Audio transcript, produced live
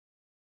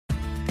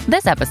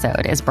This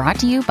episode is brought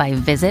to you by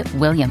Visit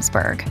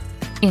Williamsburg.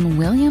 In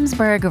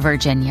Williamsburg,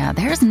 Virginia,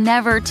 there's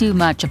never too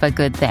much of a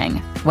good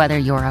thing. Whether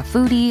you're a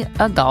foodie,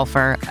 a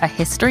golfer, a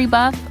history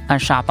buff, a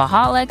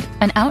shopaholic,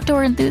 an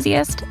outdoor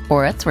enthusiast,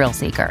 or a thrill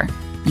seeker,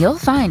 you'll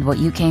find what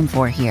you came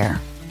for here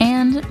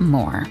and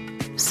more.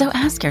 So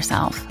ask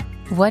yourself,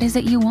 what is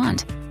it you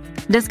want?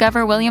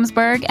 Discover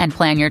Williamsburg and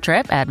plan your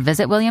trip at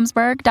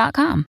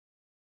visitwilliamsburg.com.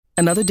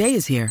 Another day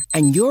is here,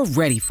 and you're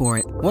ready for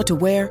it. What to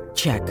wear?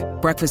 Check.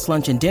 Breakfast,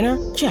 lunch, and dinner?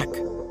 Check.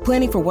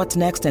 Planning for what's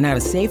next and how to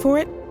save for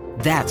it?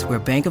 That's where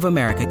Bank of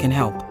America can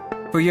help.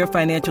 For your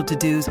financial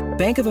to-dos,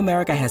 Bank of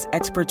America has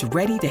experts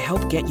ready to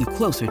help get you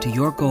closer to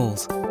your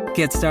goals.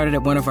 Get started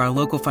at one of our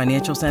local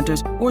financial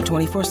centers or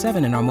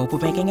 24/7 in our mobile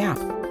banking app.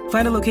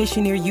 Find a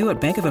location near you at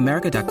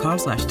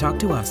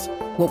bankofamerica.com/talktous.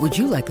 What would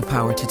you like the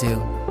power to do?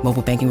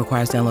 Mobile banking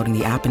requires downloading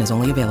the app and is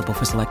only available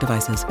for select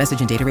devices.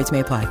 Message and data rates may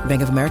apply.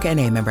 Bank of America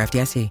N.A., member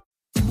FDIC.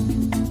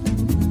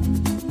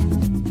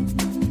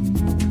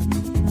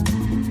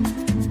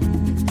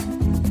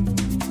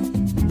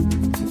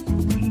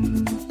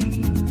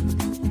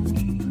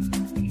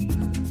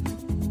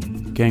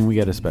 Gang, we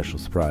got a special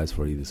surprise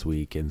for you this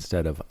week.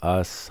 Instead of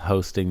us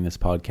hosting this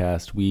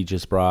podcast, we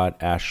just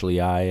brought Ashley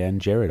I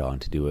and Jared on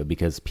to do it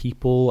because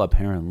people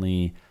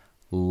apparently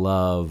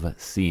love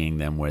seeing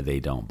them where they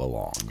don't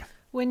belong.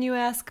 When you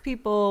ask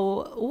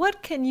people,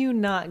 what can you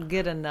not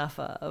get enough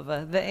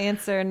of? The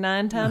answer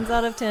 9 times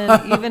out of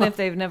 10, even if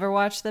they've never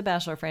watched the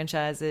Bachelor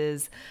franchise,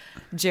 is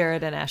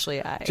Jared and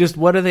Ashley I. Just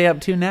what are they up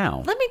to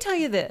now? Let me tell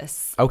you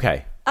this.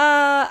 Okay.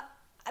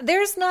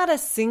 There's not a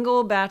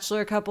single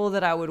Bachelor couple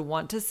that I would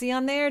want to see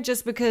on there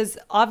just because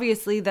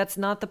obviously that's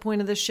not the point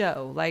of the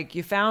show. Like,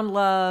 you found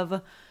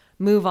love,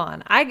 move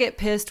on. I get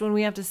pissed when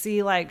we have to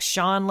see like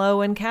Sean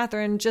Lowe and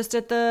Catherine just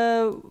at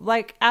the,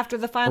 like, after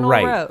the final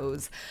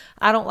rose.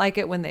 I don't like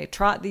it when they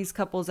trot these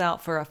couples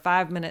out for a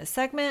 5-minute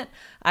segment.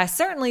 I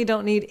certainly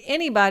don't need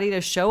anybody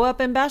to show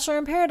up in Bachelor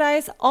in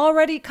Paradise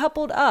already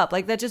coupled up.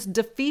 Like, that just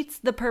defeats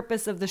the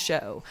purpose of the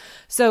show.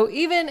 So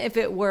even if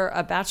it were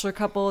a Bachelor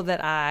couple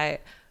that I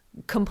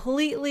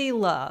completely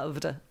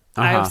loved,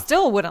 I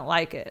still wouldn't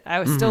like it.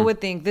 I still would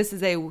think this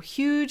is a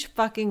huge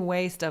fucking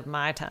waste of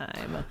my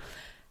time.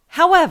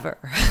 However,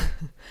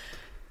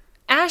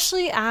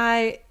 Ashley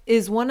I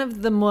is one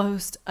of the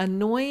most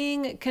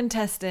annoying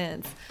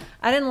contestants.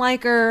 I didn't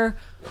like her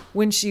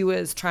when she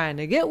was trying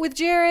to get with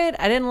Jared.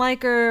 I didn't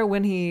like her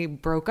when he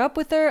broke up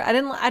with her. I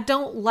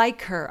don't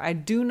like her. I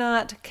do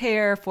not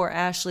care for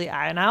Ashley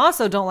I. And I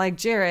also don't like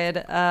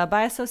Jared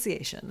by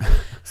association.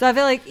 So I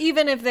feel like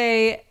even if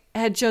they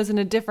had chosen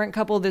a different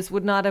couple, this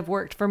would not have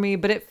worked for me,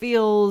 but it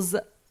feels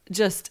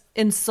just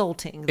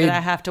insulting that I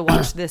have to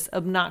watch this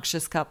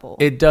obnoxious couple.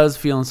 It does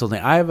feel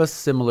insulting. I have a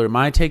similar,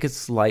 my take is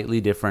slightly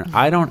different.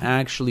 I don't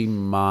actually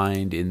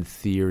mind, in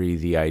theory,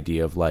 the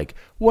idea of like,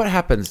 what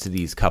happens to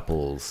these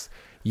couples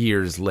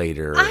years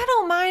later? I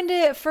don't mind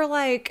it for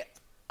like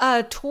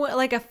a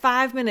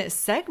 5-minute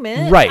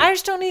segment. Right. I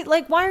just don't need,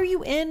 like, why are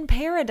you in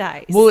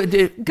paradise? Well,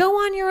 go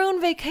on your own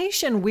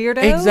vacation,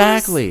 weirdos.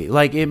 Exactly.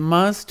 Like, it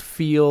must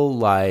feel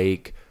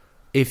like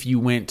if you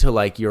went to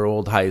like your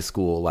old high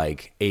school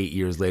like 8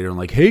 years later and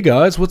like, hey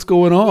guys, what's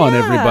going on,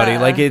 everybody?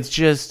 Like, it's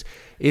just,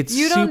 it's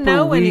you super don't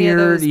know weird. Any of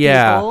those people.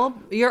 Yeah.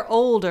 You're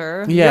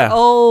older. Yeah. You're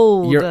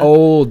old. You're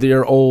old.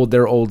 They're old.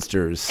 They're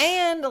oldsters.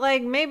 And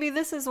like, maybe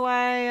this is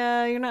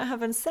why you're not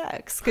having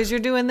sex, because you're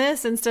doing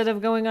this instead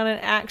of going on an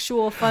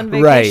actual fun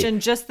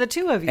vacation, just the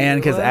two of you. And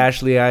because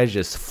Ashley I is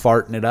just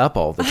farting it up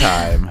all the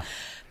time.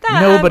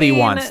 Nobody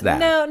wants that.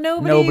 No,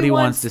 nobody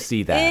wants to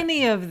see that.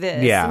 Any of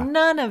this. Yeah.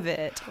 None of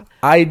it.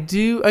 I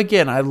do,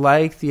 again, I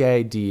like the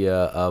idea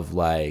of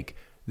like,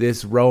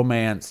 this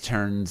romance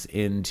turns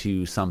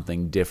into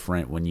something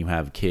different when you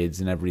have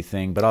kids and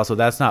everything, but also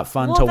that's not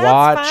fun to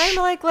watch. Fine.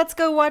 Like, let's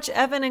go watch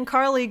Evan and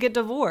Carly get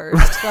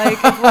divorced. Like,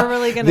 if we're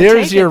really going to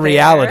there's your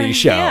reality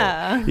show.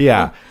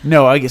 Yeah.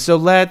 No, so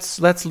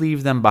let's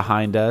leave them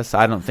behind us.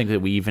 I don't think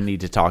that we even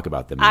need to talk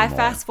about them anymore. I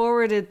fast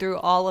forwarded through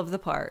all of the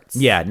parts.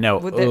 Yeah, no,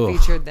 that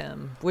featured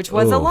them, which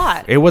was a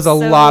lot. It was a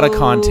lot of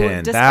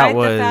content. Despite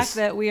the fact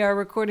that we are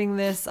recording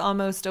this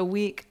almost a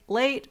week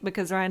late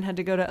because Ryan had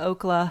to go to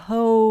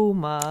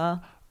Oklahoma,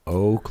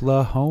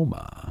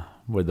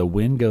 where the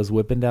wind goes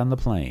whipping down the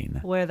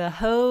plain, where the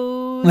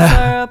hoes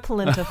are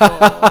plentiful.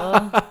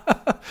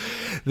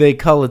 They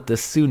call it the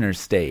Sooner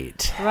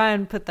State.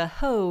 Ryan put the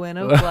hoe in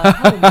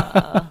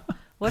Oklahoma.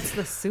 What's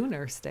the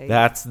Sooner State?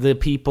 That's the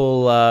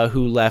people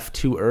who left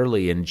too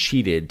early and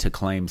cheated to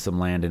claim some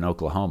land in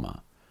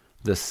Oklahoma.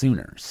 The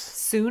Sooners.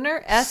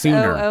 Sooner?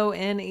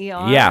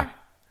 S-O-O-N-E-R?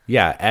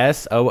 Yeah,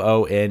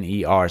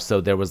 S-O-O-N-E-R. So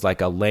there was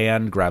like a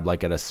land grab,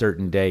 like at a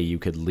certain day you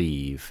could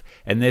leave.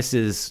 And this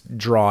is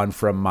drawn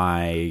from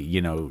my,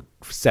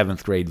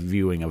 7th grade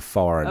viewing of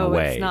Far and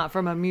Away. Oh, it's not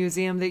from a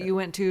museum that you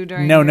went to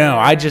during No,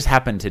 I just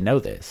happened to know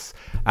this.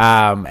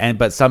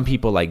 But some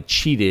people like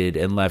cheated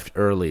and left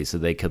early so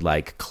they could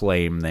like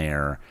claim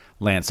their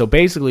land. So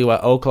basically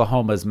what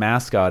Oklahoma's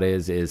mascot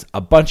is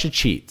a bunch of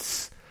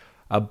cheats.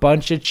 A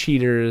bunch of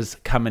cheaters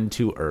coming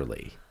too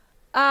early.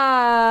 But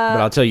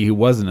I'll tell you who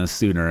wasn't a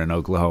Sooner in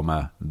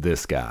Oklahoma,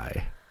 this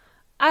guy.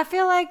 I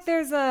feel like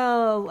there's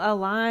a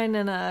line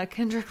in a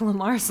Kendrick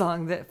Lamar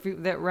song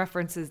that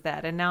references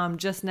that, and now I'm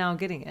just now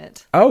getting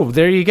it. Oh,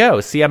 there you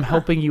go. See, I'm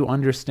helping you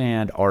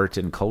understand art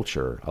and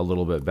culture a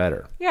little bit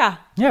better. Yeah.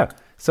 Yeah.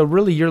 So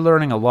really, you're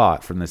learning a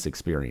lot from this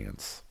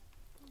experience.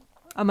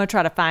 I'm going to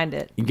try to find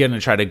it. You're going to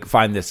try to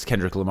find this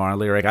Kendrick Lamar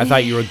lyric? I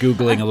thought you were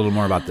Googling a little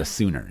more about the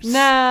Sooners.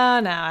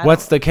 No.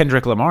 What's the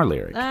Kendrick Lamar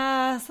lyric?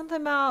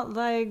 Something about,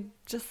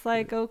 just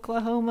like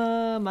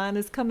Oklahoma, mine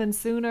is coming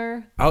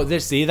sooner. Oh,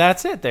 see,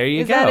 that's it. There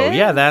you Is go. that it?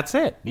 Yeah, that's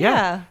it.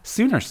 Yeah.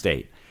 Sooner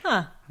State.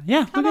 Huh.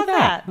 Yeah, How look about at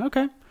that. that?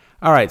 Okay.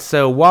 All right,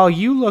 so while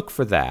you look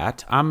for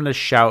that, I'm going to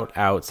shout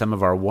out some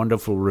of our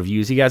wonderful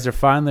reviews. You guys are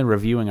finally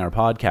reviewing our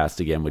podcast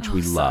again, which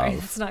we Sorry,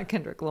 love. it's not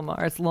Kendrick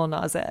Lamar. It's Lil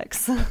Nas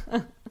X.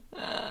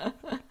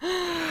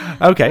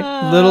 Okay,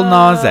 Little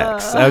Nas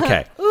X.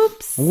 Okay.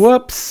 Oops.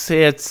 Whoops.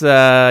 It's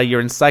your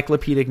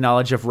encyclopedic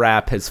knowledge of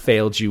rap has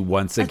failed you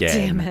once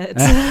again. Damn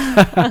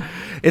it.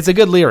 It's a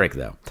good lyric,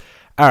 though.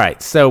 All right,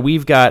 so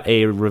we've got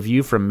a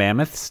review from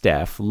Mammoth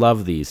Steph.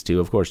 Love these two.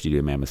 Of course you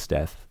do, Mammoth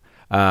Steph.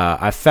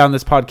 I found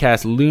this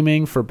podcast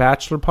looming for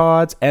Bachelor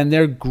Pods, and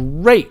they're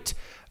great.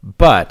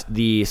 But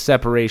the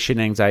separation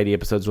anxiety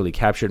episodes really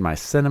captured my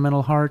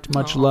sentimental heart.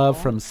 Much love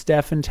from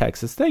Steph in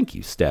Texas. Thank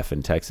you, Steph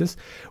in Texas.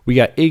 We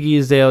got Iggy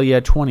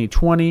Azalea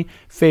 2020,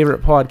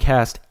 favorite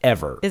podcast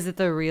ever. Is it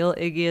the real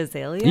Iggy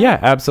Azalea? Yeah,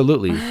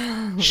 absolutely.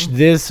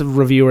 This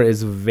reviewer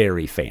is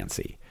very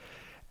fancy.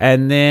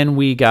 And then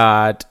we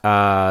got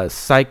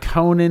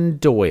Psychonin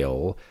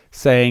Doyle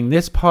saying,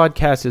 this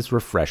podcast is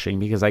refreshing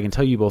because I can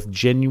tell you both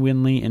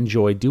genuinely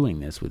enjoy doing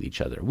this with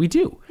each other. We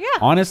do. Yeah.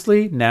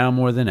 Honestly, now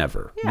more than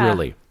ever. Yeah.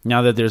 Really.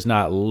 Now that there's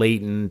not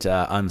latent,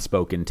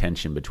 unspoken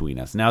tension between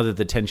us. Now that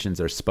the tensions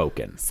are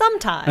spoken.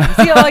 Sometimes.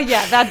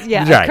 That's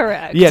Right.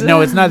 correct. Yeah, no,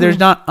 it's not. There's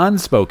not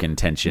unspoken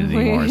tension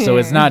anymore. So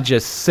it's not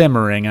just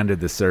simmering under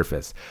the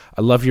surface.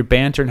 I love your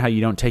banter and how you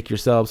don't take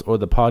yourselves or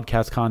the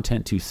podcast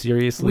content too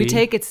seriously. We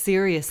take it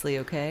seriously,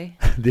 okay?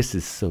 This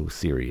is so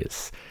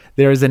serious.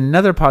 There is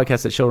another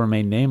podcast that shall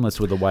remain nameless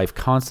where the wife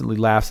constantly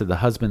laughs at the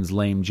husband's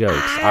lame jokes.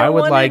 I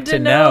would like to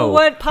know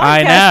what podcast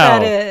I know.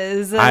 that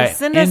is.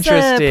 Send us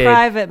a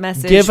private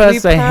message. Give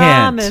us a hint. We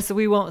promise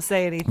we won't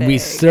say anything. We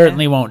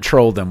certainly won't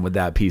troll them with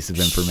that piece of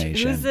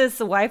information. Who's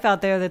this wife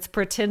out there that's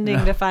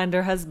pretending to find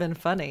her husband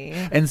funny?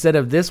 Instead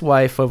of this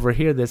wife over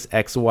here, this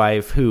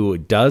ex-wife who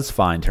does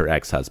find her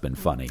ex-husband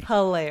funny.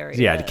 Hilarious.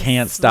 Yeah,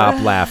 can't stop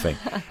laughing.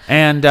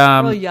 And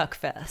Well, yuck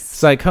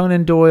fest.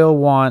 Conan Doyle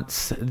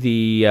wants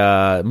the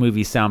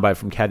movie soundbite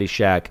from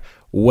Caddyshack.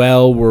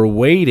 Well, we're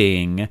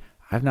waiting.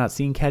 I've not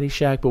seen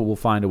Caddyshack, but we'll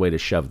find a way to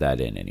shove that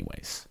in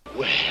anyways.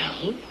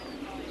 Well,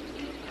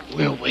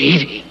 we're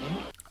waiting.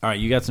 All right,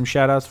 you got some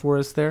shout-outs for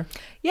us there?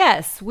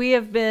 Yes, we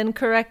have been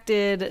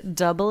corrected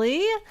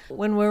doubly.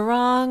 When we're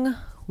wrong,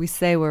 we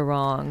say we're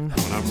wrong.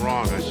 When I'm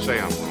wrong, I say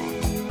I'm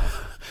wrong.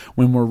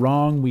 When we're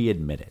wrong, we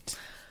admit it.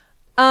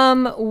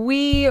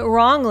 We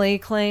wrongly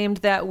claimed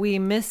that we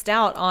missed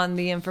out on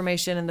the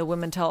information in the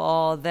Women Tell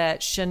All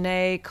that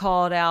Shanae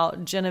called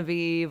out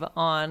Genevieve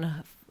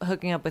on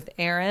hooking up with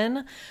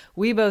Aaron.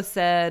 We both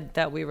said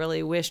that we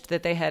really wished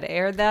that they had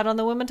aired that on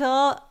the Women Tell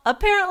All.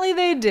 Apparently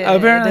they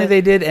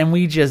did. And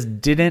we just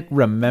didn't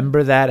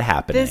remember that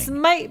happening. This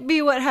might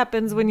be what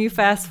happens when you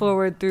fast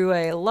forward through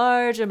a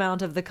large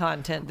amount of the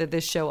content that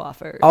this show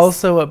offers.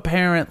 Also,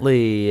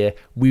 apparently,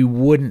 we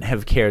wouldn't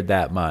have cared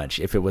that much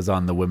if it was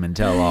on the Women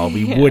Tell All.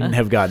 We wouldn't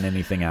have gotten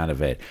anything out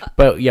of it.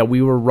 But yeah,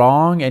 we were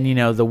wrong. And,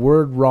 the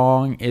word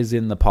wrong is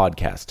in the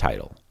podcast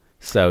title.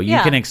 So you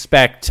can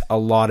expect a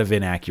lot of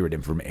inaccurate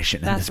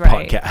information in this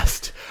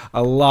podcast.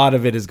 A lot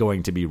of it is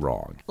going to be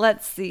wrong.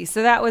 Let's see.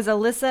 So that was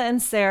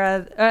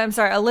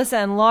Alyssa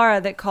and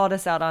Laura that called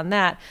us out on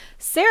that.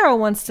 Sarah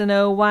wants to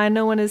know why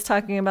no one is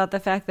talking about the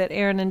fact that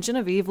Aaron and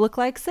Genevieve look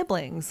like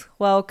siblings.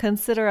 Well,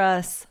 consider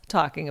us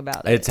talking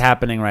about it. It's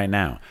happening right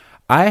now.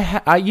 I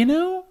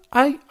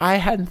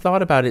hadn't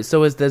thought about it.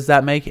 So does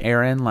that make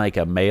Aaron like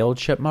a male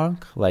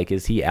chipmunk? Like,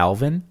 is he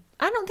Alvin?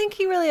 I don't think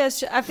he really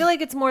has. I feel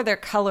like it's more their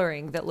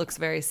coloring that looks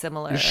very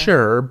similar.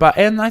 Sure,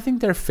 and I think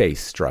their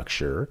face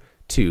structure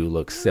too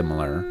looks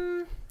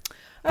similar.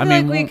 I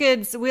feel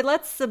like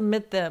let's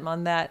submit them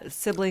on that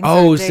siblings.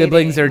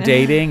 Siblings are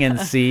dating and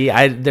see.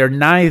 They're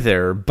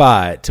neither,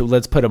 but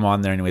let's put them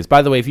on there anyways.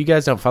 By the way, if you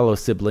guys don't follow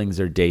Siblings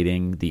Are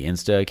Dating, the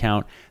Insta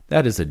account,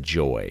 that is a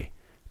joy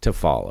to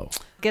follow.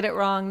 Get it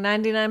wrong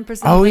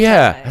 99% Oh, of the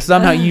yeah. time.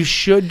 Somehow you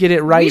should get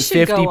it right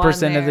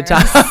 50% of the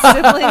time.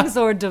 Siblings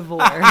or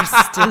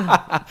divorced.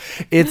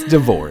 It's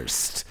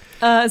divorced.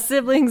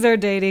 Siblings are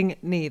dating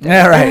neither.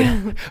 All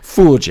right.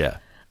 Fooled ya.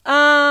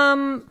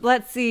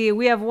 Let's see.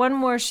 We have one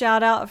more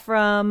shout out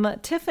from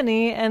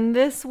Tiffany, and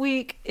this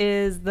week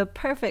is the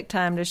perfect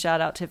time to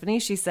shout out Tiffany.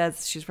 She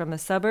says she's from the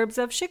suburbs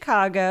of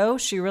Chicago.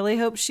 She really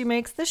hopes she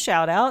makes the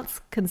shout outs.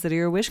 Consider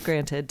your wish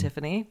granted,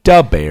 Tiffany.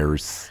 Da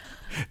Bears.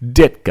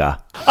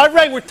 Ditka. All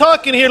right, we're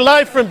talking here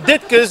live from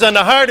Ditka's on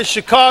the heart of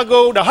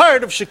Chicago,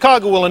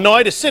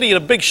 Illinois, the city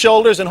of the big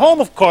shoulders, and home,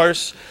 of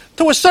course, to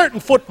to a certain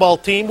football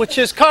team which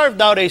has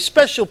carved out a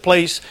special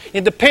place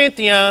in the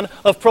pantheon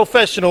of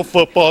professional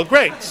football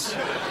greats.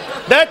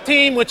 That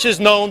team which is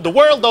known the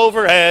world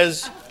over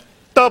as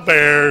the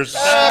Bears.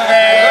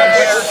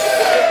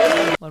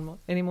 One more.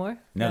 Any more?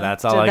 No,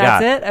 that's all I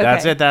got. That's it? Okay.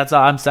 That's it. That's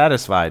all. I'm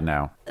satisfied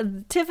now.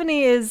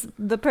 Tiffany is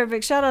the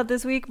perfect shout out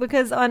this week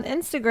because on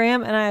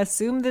Instagram, and I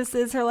assume this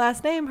is her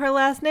last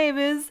name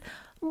is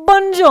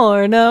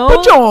Buongiorno.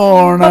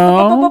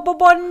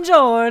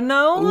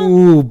 Buongiorno.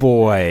 Ooh,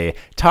 boy.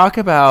 Talk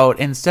about,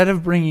 instead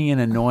of bringing an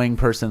annoying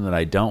person that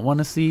I don't want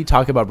to see,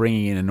 talk about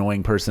bringing an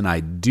annoying person I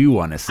do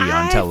want to see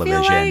on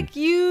television. I feel like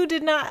you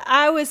did not.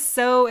 I was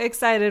so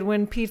excited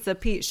when Pizza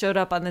Pete showed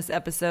up on this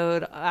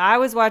episode. I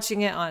was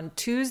watching it on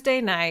Tuesday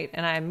night,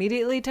 and I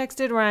immediately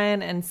texted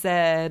Ryan and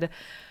said,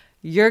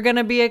 you're going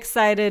to be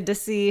excited to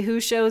see who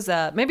shows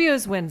up. Maybe it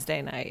was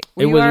Wednesday night.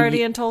 Were you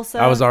already in Tulsa?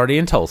 I was already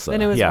in Tulsa.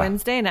 Then it was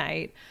Wednesday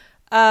night.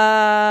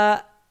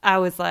 I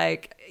was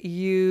like,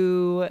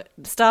 you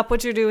stop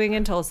what you're doing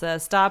in Tulsa.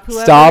 Stop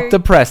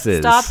the presses.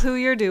 Stop who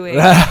you're doing.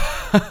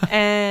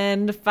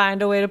 And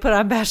find a way to put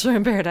on Bachelor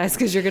in Paradise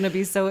because you're going to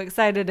be so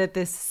excited at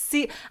this.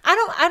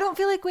 I don't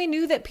feel like we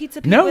knew that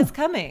Pizza Pete was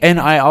coming.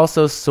 And I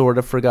also sort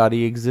of forgot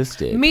he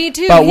existed. Me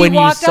too. But when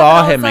you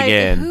saw him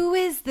again, who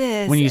is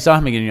this? When you saw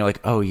him again, you're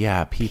like, oh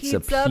yeah, Pizza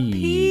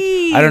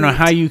Pete. I don't know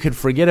how you could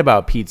forget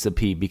about Pizza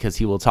Pete because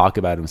he will talk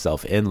about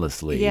himself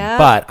endlessly. Yeah.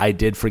 But I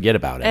did forget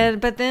about him.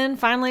 But then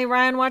finally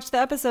Ryan watched the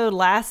episode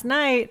last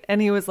night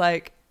and he was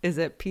like, is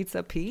it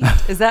Pizza Pete?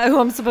 Is that who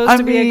I'm supposed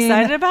to be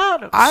excited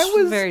about? I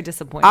was very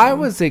disappointed. I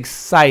was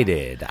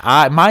excited.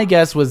 My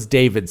guess was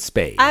David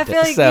Spade. I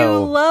feel like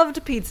you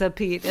loved Pizza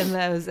Pete in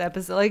those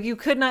episodes. Like you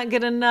could not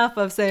get enough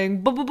of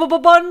saying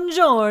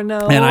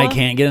buongiorno. And I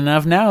can't get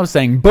enough now of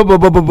saying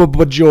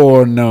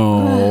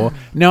buongiorno.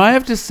 No, I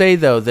have to say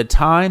though, the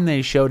time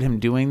they showed him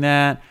doing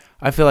that,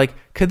 I feel like,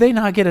 could they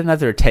not get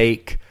another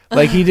take?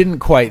 Like he didn't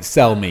quite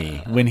sell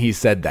me when he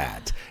said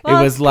that. Well,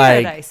 it was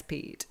like Paradise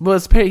Pete. Well,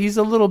 he's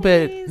a little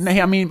bit.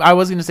 I mean, I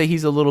was going to say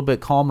he's a little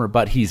bit calmer,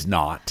 but he's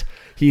not.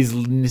 He's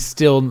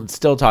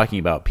still talking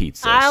about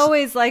pizza. I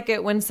always like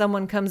it when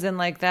someone comes in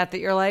like that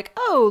you're like,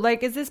 oh,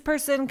 like is this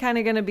person kind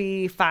of going to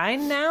be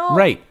fine now?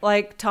 Right.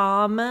 Like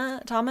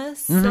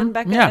Thomas and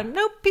Becca. Yeah.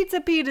 Nope,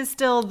 Pizza Pete is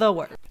still the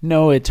worst.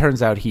 No, it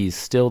turns out he's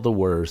still the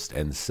worst,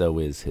 and so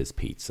is his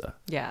pizza.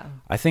 Yeah.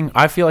 That's something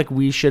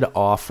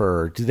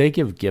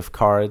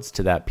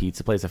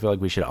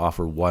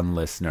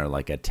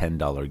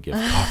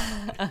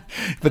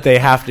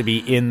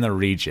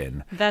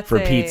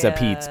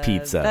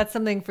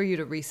for you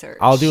to research.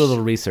 I'll do a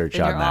little research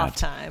in on your that off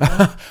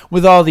time.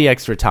 with all the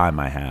extra time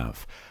I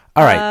have.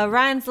 All right.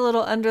 Ryan's a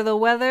little under the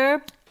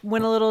weather.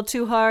 Went a little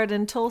too hard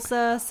in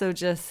Tulsa, so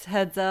just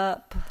heads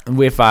up.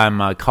 If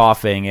I'm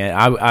coughing,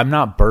 I'm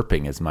not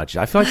burping as much.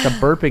 I feel like the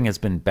burping has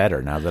been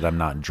better now that I'm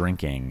not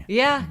drinking.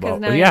 Yeah, because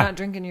now you're not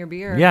drinking your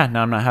beer. Yeah,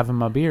 now I'm not having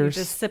my beers.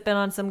 You're just sipping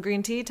on some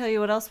green tea. Tell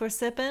you what else we're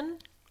sipping?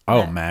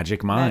 Oh,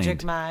 Magic Mind.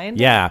 Magic Mind.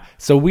 Yeah.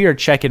 So we are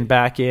checking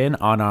back in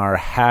on our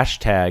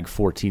hashtag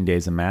 14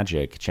 Days of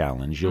Magic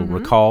challenge. You'll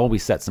recall we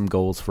set some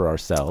goals for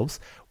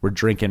ourselves. We're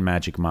drinking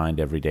Magic Mind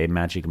every day.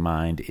 Magic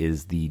Mind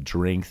is the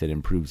drink that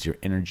improves your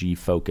energy,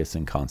 focus,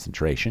 and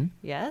concentration.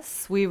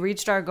 Yes. We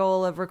reached our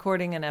goal of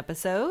recording an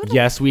episode.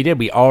 Yes, we did.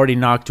 We already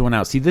knocked one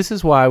out. See, this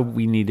is why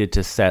we needed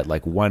to set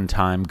like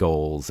one-time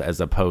goals as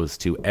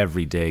opposed to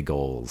everyday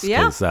goals.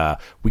 Yeah. Because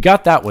we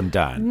got that one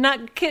done.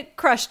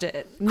 Crushed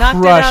it. Knocked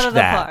it out of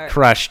the park.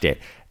 Crushed it.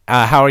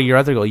 How are your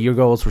other goals? Your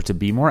goals were to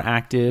be more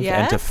active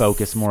and to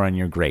focus more on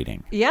your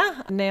grading.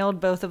 Yeah.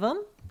 Nailed both of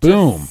them.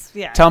 Boom.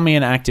 Tell me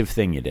an active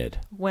thing you did.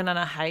 Went on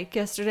a hike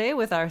yesterday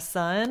with our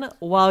son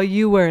while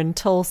you were in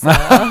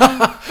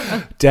Tulsa.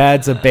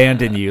 Dad's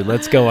abandoned you.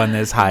 Let's go on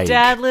this hike.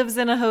 Dad lives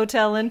in a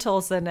hotel in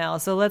Tulsa now,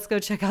 so let's go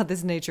check out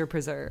this nature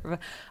preserve.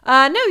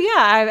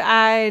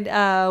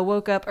 I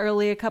woke up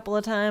early a couple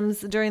of times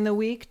during the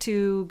week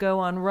to go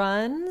on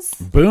runs.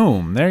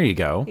 Boom. There you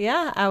go.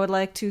 Yeah, I would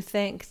like to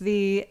thank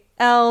the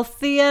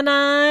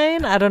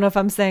L-theanine. I don't know if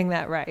I'm saying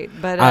that right,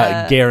 but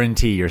I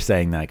guarantee you're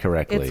saying that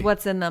correctly. It's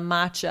what's in the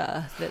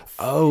matcha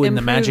that's in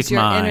the Magic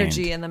your Mind.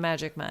 energy in the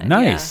Magic Mind.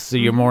 Nice. Yeah. So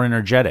you're more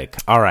energetic.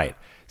 All right.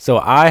 So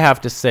I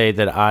have to say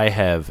that I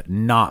have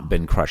not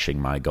been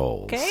crushing my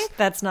goals. Okay,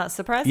 that's not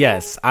surprising.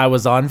 Yes, I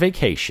was on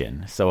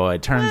vacation, so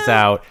it turns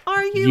out...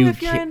 Are you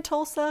if you're in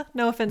Tulsa?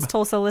 No offense,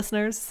 Tulsa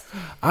listeners.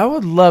 I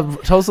would love...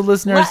 Tulsa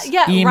listeners,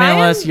 email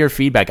us your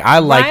feedback. I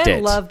liked it.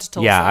 Ryan loved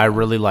Tulsa. Yeah, I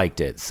really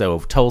liked it. So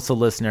Tulsa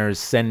listeners,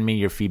 send me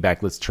your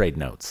feedback. Let's trade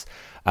notes.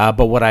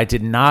 But what I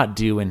did not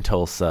do in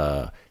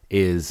Tulsa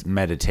is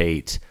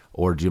meditate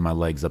or do my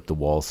legs up the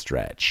wall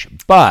stretch.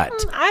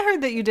 But I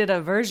heard that you did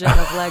a version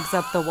of legs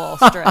up the wall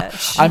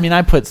stretch. I mean,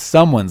 I put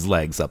someone's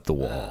legs up the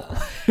wall,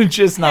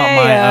 just not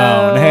my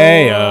own.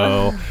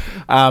 Hey-o.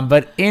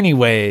 But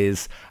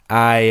anyways,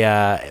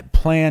 I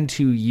plan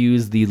to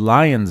use the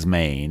lion's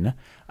mane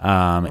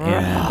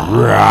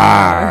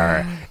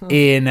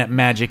in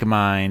Magic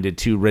Mind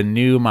to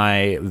renew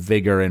my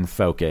vigor and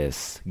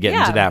focus, get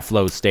into that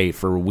flow state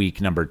for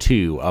week number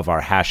 2 of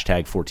our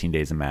hashtag 14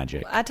 Days of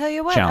Magic. I tell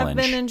you what, challenge.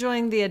 I've been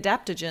enjoying the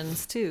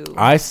adaptogens too.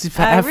 I really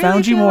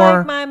found you feel more.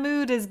 like my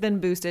mood has been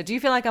boosted. Do you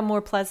feel like I'm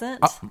more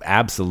pleasant?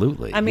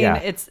 Absolutely. I mean, yeah.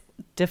 it's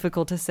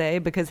difficult to say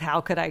because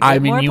how could I get I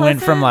mean, more you pleasant?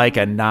 went from like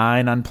a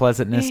 9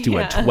 unpleasantness to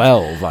a Yeah.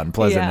 12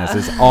 unpleasantness. Yeah.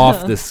 It's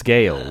off the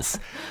scales.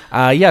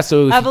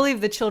 So I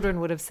believe the children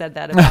would have said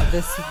that about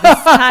this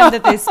time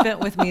that they spent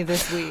with me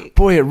this week.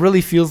 boy, it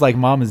really feels like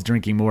mom is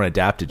drinking more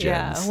adaptogens.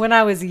 Yeah, when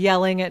I was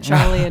yelling at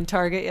Charlie in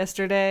Target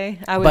yesterday,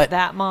 I was But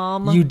that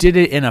mom. You did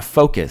it in a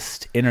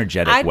focused,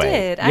 energetic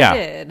way. I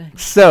did.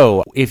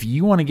 So if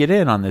you want to get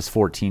in on this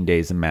 14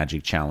 Days of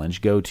Magic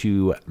challenge, go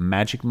to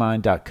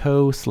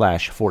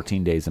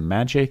magicmind.co/14 Days of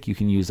Magic. You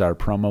can use our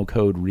promo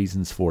code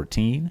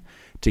Reasons14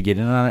 to get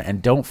in on it.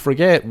 And don't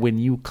forget, when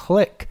you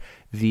click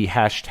the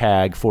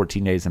hashtag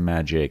 14 Days of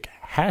Magic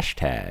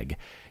hashtag,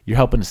 you're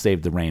helping to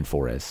save the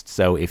rainforest.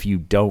 So if you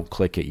don't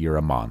click it, you're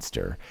a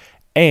monster.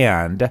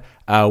 And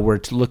we're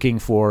looking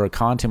for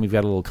content. We've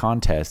got a little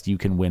contest. You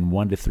can win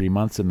 1 to 3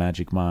 months of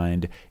Magic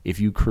Mind if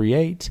you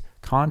create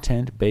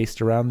content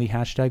based around the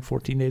hashtag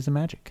 14 Days of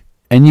Magic.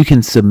 And you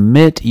can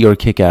submit your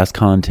kick-ass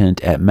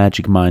content at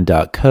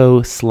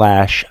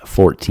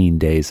magicmind.co/14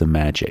 Days of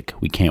Magic.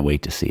 We can't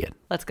wait to see it.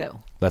 Let's go.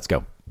 Let's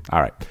go.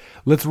 All right.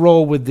 Let's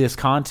roll with this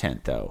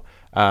content, though.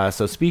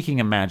 So speaking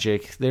of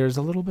magic, there's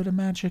a little bit of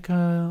magic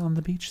on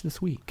the beach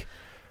this week.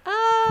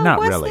 Not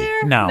was really.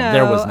 There? No,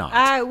 there was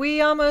not.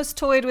 We almost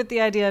toyed with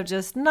the idea of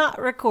just not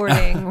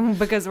recording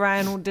because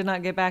Ryan did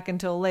not get back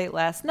until late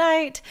last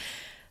night.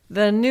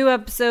 The new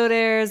episode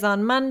airs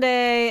on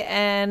Monday,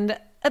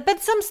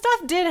 but some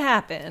stuff did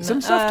happen. Some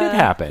stuff did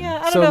happen.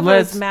 Yeah, I don't know if it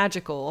was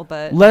magical,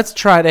 but let's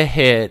try to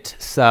hit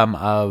some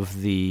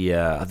of the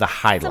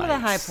highlights. some of the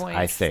high points,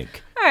 I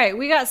think. All right,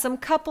 we got some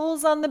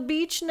couples on the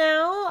beach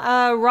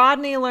now.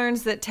 Rodney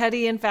learns that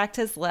Teddy, in fact,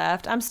 has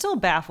left. I'm still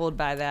baffled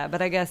by that,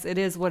 but I guess it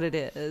is what it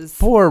is.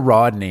 Poor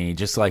Rodney,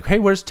 just like, hey,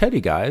 where's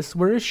Teddy, guys?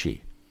 Where is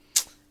she?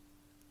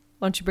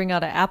 Why don't you bring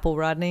out an apple,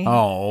 Rodney?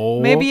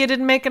 Oh. Maybe you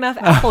didn't make enough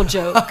apple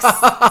jokes,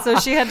 so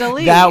she had to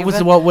leave. That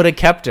was what would have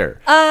kept her.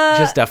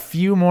 Just a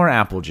few more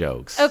apple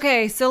jokes.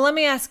 Okay, so let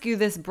me ask you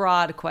this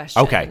broad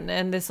question. Okay.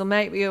 And this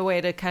might be a way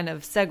to kind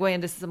of segue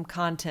into some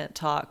content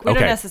talk. We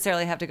Okay. don't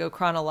necessarily have to go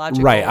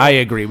chronological. Right, I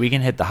agree. We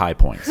can hit the high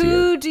points here.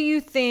 Who do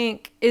you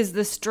think is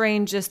the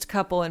strangest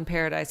couple in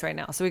paradise right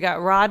now? So we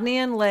got Rodney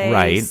and Lace.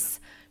 Right.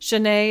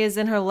 Shanae is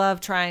in her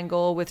love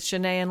triangle with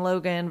Shanae and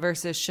Logan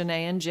versus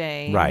Shanae and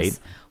James. Right.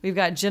 We've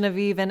got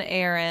Genevieve and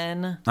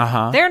Aaron.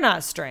 Uh-huh. They're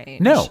not strange.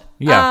 No,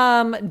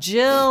 yeah.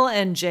 Jill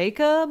and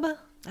Jacob.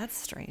 That's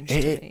strange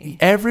to me.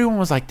 Everyone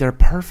was like, they're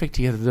perfect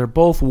together. They're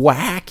both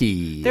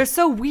wacky. They're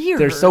so weird.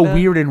 They're so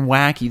weird and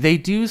wacky. They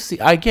do see,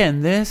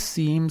 again, this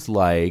seems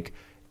like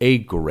a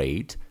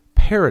great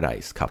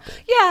paradise couple.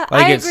 Yeah,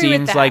 like I it agree with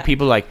seems that. like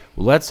people are like,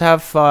 let's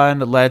have fun,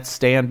 let's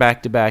stand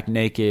back to back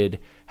naked,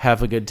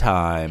 have a good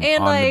time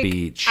And on like, the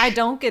beach. I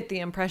don't get the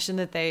impression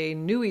that they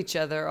knew each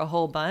other a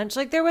whole bunch.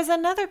 Like there was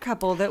another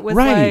couple that was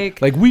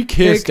Right. Like, we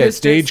kissed they at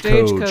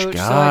Stagecoach. so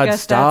God, I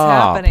guess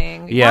stop. that's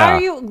happening. Yeah. Why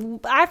are you?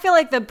 I feel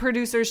like the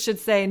producers should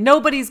say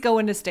nobody's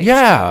going to Stagecoach.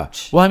 Yeah.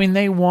 Well, I mean,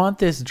 they want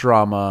this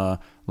drama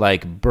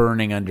like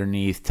burning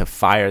underneath to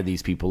fire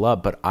these people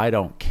up, but I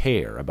don't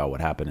care about what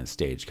happened at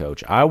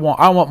Stagecoach. I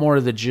want more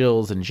of the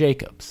Jills and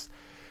Jacobs.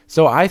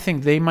 So I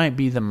think they might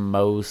be the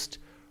most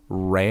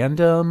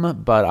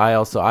random, but I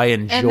enjoy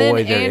and then their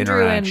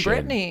Andrew interaction. and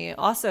Brittany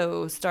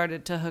also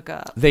started to hook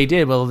up. They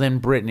did. Well, then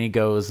Brittany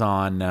goes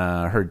on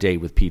her date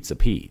with Pizza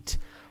Pete.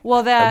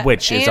 Well, that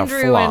which is a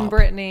Andrew flop. and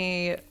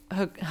Brittany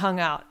hung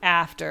out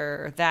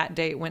after that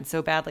date went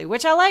so badly,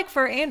 which I like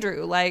for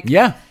Andrew. Like,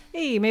 Yeah.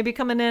 hey, maybe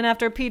coming in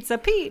after Pizza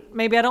Pete,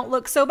 maybe I don't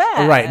look so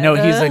bad. Right. No,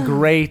 he's a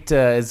great.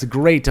 It's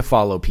great to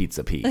follow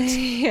Pizza Pete.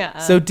 Yeah.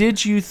 So,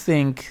 did you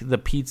think the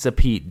Pizza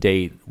Pete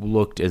date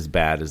looked as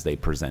bad as they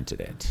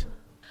presented it?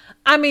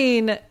 I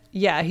mean,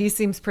 yeah, he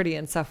seems pretty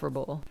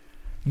insufferable.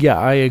 Yeah,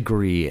 I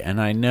agree. And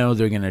I know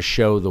they're going to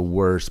show the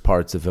worst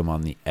parts of him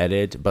on the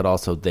edit, but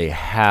also they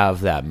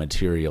have that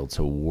material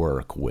to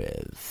work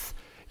with.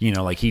 You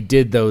know, like he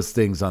did those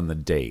things on the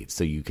date,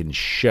 so you can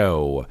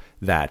show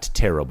that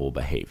terrible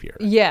behavior.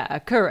 Yeah,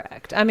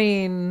 correct. I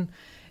mean,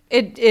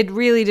 it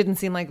really didn't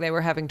seem like they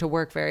were having to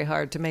work very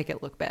hard to make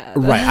it look bad.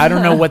 Right. I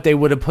don't know what they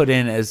would have put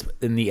in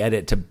the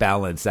edit to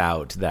balance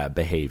out that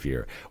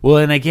behavior. Well,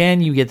 and again,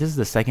 this is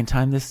the second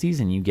time this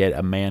season you get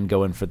a man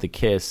going for the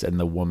kiss and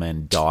the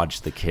woman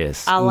dodged the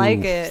kiss. I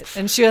like it.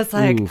 And she was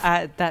like, Oof.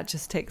 that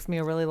just takes me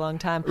a really long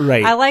time.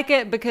 Right. I like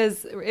it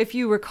because if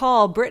you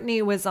recall,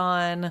 Brittany was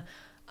on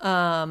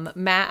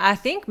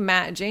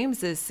Matt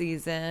James's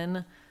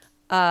season,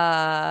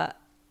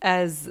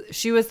 as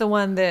she was the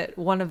one that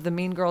one of the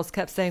mean girls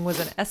kept saying was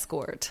an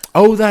escort.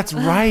 Oh, that's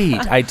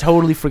right. I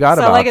totally forgot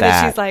So about I like it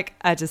that. that she's like,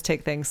 I just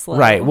take things slow.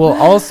 Right. Well,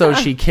 also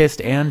she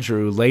kissed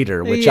Andrew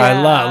later, which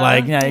I love.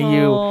 Like,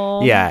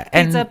 Aw. yeah.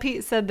 And Pizza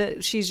Pete said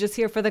that she's just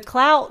here for the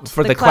clout.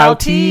 for the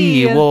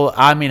clouty. Well,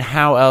 I mean,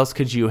 how else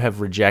could you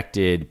have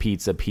rejected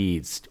Pizza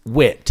Pete's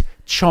wit,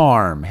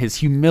 charm, his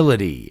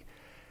humility?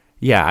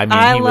 Yeah, I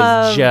mean, he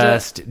was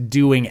just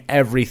doing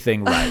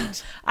everything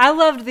right. I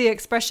loved the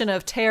expression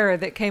of terror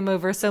that came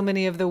over so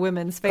many of the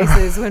women's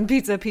faces when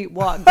Pizza Pete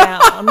walked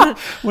down.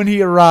 When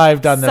he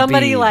arrived on the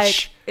Somebody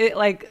beach.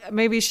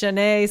 maybe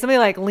Shanae, somebody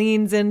like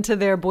leans into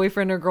their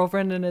boyfriend or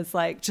girlfriend and is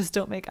like, just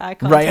don't make eye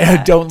contact.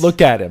 Right, don't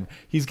look at him.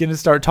 He's going to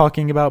start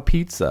talking about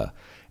pizza.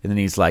 And then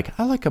he's like,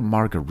 I like a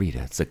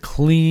margarita. It's a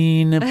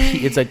clean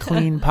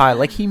pie.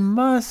 Like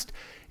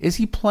is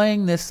he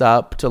playing this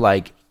up to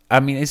like, I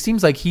mean, it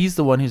seems like he's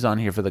the one who's on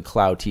here for the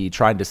clouty,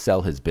 trying to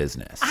sell his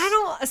business.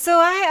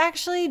 I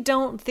actually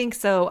don't think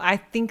so. I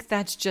think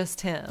that's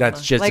just him.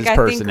 That's just like, his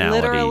personality. I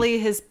think literally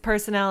his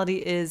personality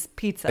is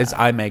pizza. It's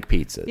I make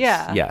pizzas.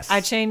 Yeah. Yes.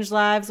 I change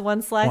lives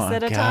one slice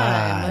at a God.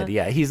 time.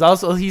 Yeah. He's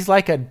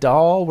like a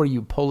doll where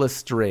you pull a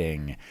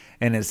string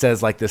and it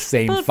says like the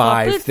same Pizza,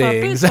 5 pizza,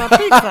 things. pizza,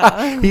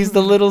 pizza. He's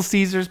the Little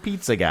Caesars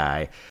pizza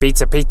guy.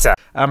 Pizza.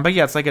 But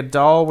yeah, it's like a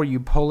doll where you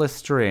pull a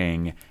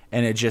string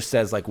and it just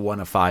says like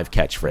one of 5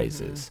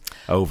 catchphrases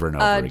over and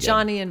over again.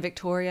 Johnny and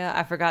Victoria.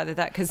 I forgot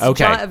that because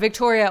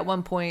Victoria at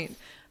one point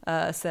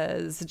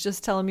says,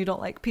 just tell him you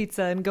don't like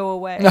pizza and go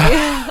away.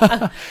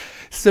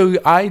 So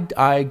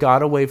I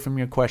got away from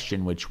your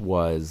question, which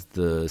was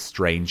the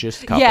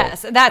strangest couple.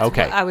 Yes, that's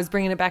okay. I was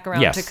bringing it back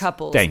around to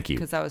couples. Thank you.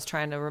 Because I was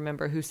trying to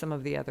remember who some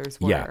of the others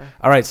were. Yeah.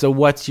 All right. So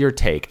what's your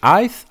take?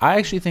 I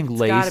actually think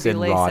Lace and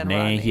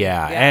Rodney.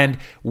 Yeah. And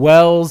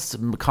Wells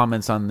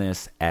comments on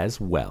this as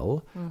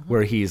well,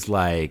 where he's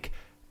like,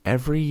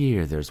 every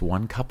year there's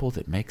one couple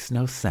that makes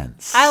no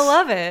sense. I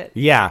love it.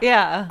 Yeah.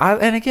 Yeah.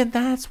 And again,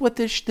 that's what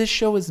this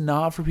show is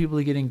not for people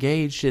to get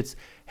engaged. It's,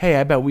 hey,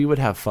 I bet we would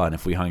have fun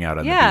if we hung out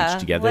on the beach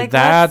together. Like,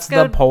 that's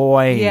the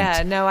point.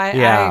 Yeah, no,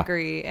 I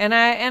agree. And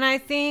I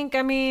think,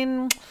 I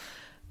mean,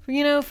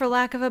 for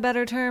lack of a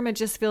better term, it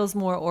just feels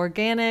more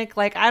organic.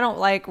 Like, I don't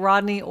like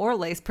Rodney or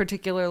Lace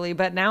particularly,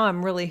 but now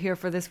I'm really here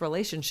for this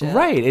relationship.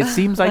 Right. It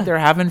seems like they're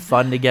having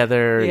fun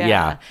together.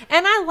 Yeah.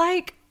 And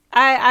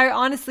I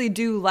honestly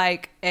do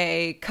like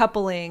a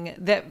coupling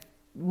that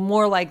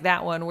more like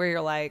that one where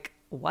you're like,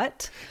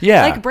 what?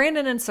 Yeah. Like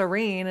Brandon and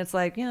Serene, it's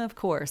like, yeah, of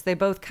course. They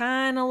both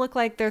kind of look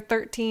like they're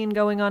 13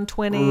 going on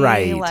 20.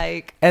 Right.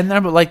 Like, and they're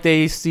like,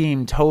 they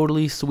seem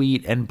totally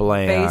sweet and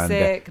bland.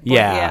 Basic.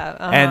 Yeah.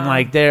 And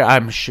like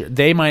I'm sure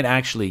they might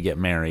actually get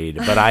married,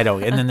 but I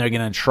don't. And then they're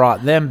going to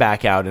trot them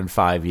back out in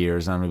 5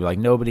 years. And I'm going to be like,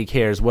 nobody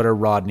cares. What are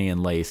Rodney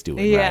and Lace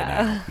doing right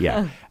now?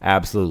 Yeah,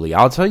 absolutely.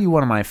 I'll tell you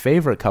one of my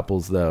favorite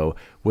couples, though,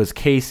 was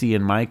Casey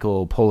and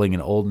Michael pulling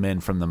an old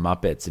man from the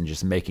Muppets and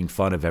just making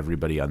fun of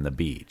everybody on the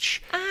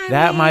beach.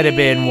 That might have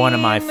been one of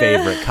my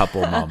favorite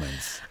couple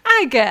moments.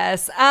 I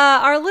guess.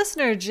 Our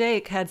listener,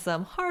 Jake, had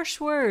some harsh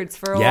words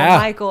for old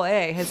Michael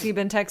A. Has he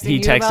been texting you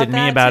about that? He texted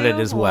me about it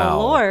as well.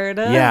 Oh, Lord.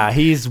 Yeah,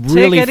 he's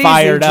really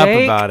fired up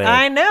about it.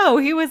 I know.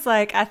 He was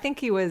like, I think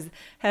he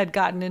had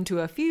gotten into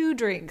a few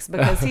drinks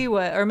because he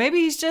was, or maybe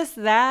he's just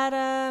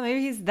that, maybe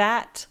he's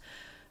that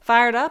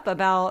fired up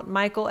about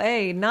Michael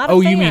A. Not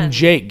a fan. You mean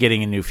Jake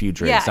getting into a few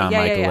drinks on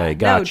Michael A.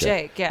 Gotcha. No,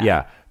 Jake,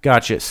 Yeah.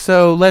 Gotcha.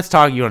 So let's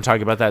talk. You want to talk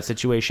about that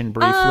situation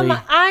briefly?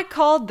 I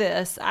called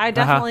this. I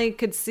definitely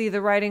could see the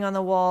writing on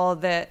the wall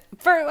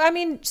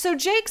so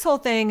Jake's whole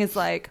thing is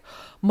like,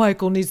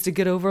 Michael needs to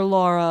get over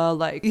Laura.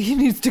 Like, he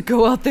needs to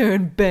go out there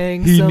and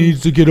bang. He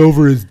needs to get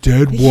over his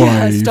dead wife.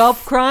 Yeah, stop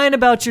crying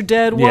about your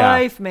dead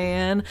wife,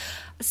 man.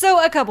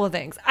 So a couple of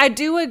things. I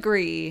do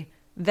agree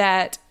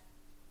that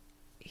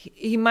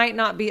he might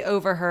not be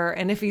over her.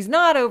 And if he's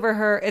not over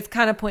her, it's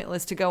kind of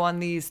pointless to go on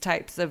these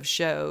types of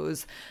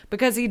shows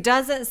because he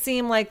doesn't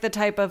seem like the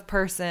type of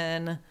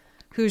person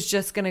who's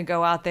just going to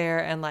go out there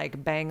and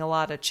like bang a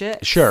lot of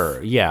chicks.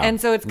 Sure. Yeah.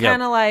 And so it's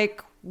kind of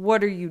like,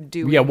 what are you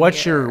doing? Yeah.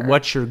 What's your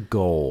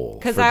goal?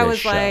 Because I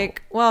was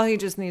like, well, he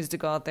just needs to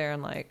go out there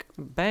and like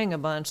bang a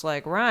bunch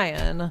like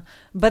Ryan.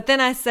 But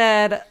then I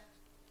said,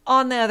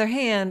 on the other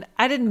hand,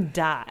 I didn't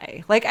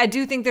die. Like, I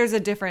do think there's a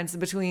difference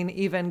between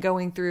even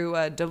going through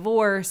a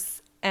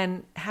divorce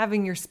and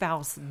having your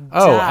spouse die.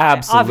 Oh,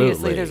 absolutely.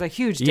 Obviously, there's a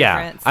huge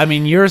difference. I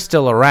mean, you're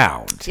still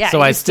around. Yeah, so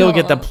I still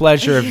get the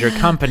pleasure of your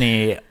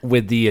company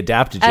with the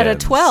adaptogens. At a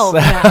 12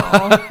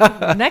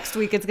 now. Next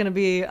week, it's going to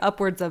be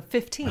upwards of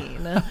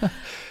 15.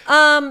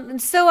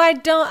 So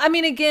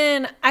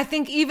again, I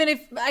think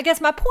I guess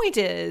my point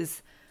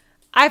is,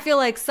 I feel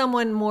like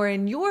someone more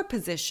in your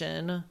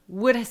position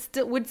would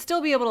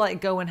still be able to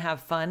like go and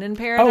have fun in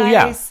paradise. Oh,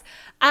 yeah.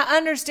 I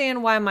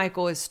understand why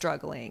Michael is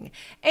struggling.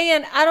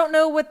 And I don't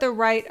know what the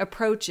right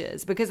approach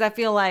is because I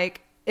feel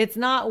like it's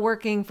not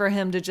working for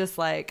him to just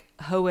like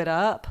hoe it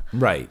up.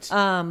 Right.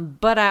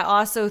 But I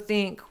also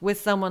think with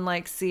someone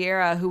like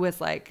Sierra, who was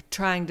like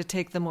trying to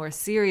take the more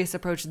serious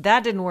approach,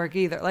 that didn't work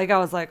either. Like I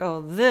was like,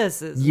 oh,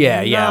 this is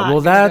Yeah. not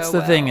Well, gonna that's go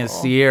the thing is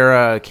well.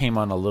 Sierra came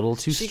on a little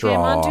too She strong.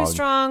 came on too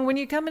strong. When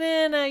you coming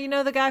in, you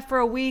know the guy for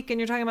a week, and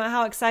you're talking about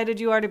how excited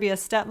you are to be a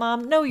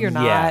stepmom. No, you're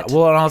not. Yeah.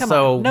 Well, and Come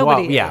also, on,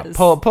 nobody yeah, is.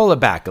 pull it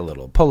back a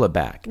little. Pull it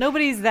back.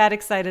 Nobody's that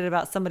excited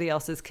about somebody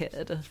else's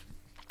kid.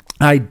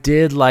 I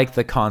did like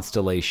the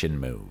constellation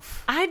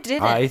move. I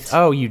didn't.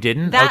 Oh, you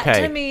didn't? That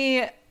Okay. to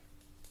me,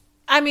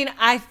 I mean,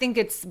 I think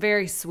it's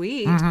very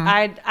sweet. Mm-hmm.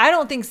 I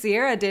don't think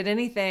Sierra did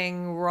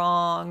anything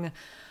wrong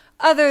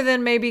other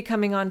than maybe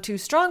coming on too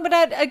strong. But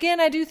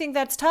I do think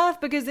that's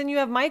tough because then you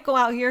have Michael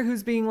out here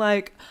who's being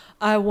like,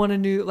 I want a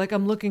new, like,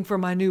 I'm looking for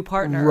my new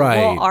partner. Right.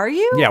 Well, are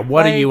you? Yeah.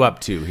 What are Like, you up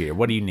to here?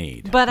 What do you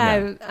need? But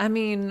Yeah. I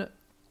mean,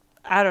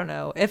 I don't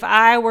know. If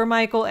I were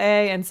Michael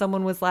A. and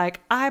someone was like,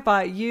 I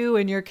bought you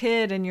and your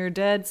kid and your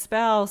dead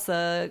spouse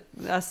a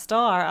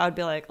star, I'd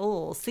be like,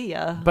 oh, see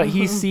ya. But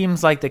he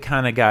seems like the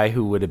kind of guy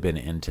who would have been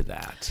into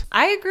that.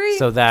 I agree.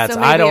 So that's-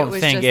 maybe I don't it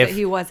was think just if- that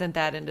he wasn't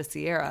that into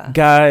Sierra.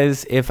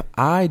 Guys, if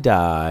I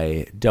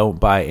die, don't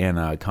buy in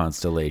a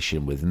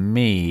constellation with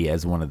me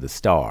as one of the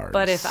stars.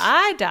 But if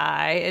I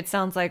die, it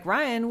sounds like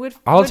Ryan would.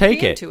 I'll would take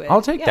be it. into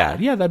I'll take Yeah.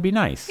 that. Yeah, that'd be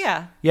nice.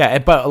 Yeah. Yeah,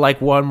 but like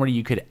one where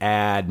you could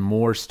add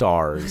more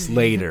stars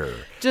later.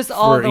 Just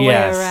all the way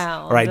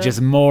around. Right, just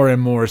more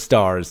and more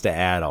stars to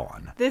add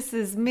on. This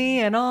is me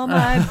and all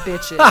my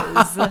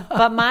bitches.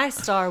 But my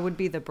star would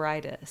be the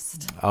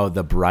brightest. Oh,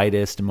 the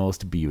brightest,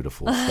 most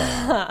beautiful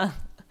star.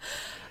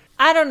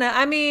 I don't know.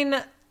 I mean,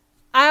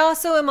 I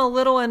also am a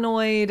little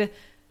annoyed.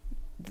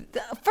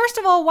 First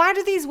of all, why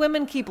do these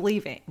women keep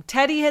leaving?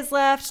 Teddy has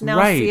left. Now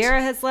Right.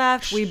 Sierra has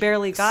left. We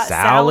barely got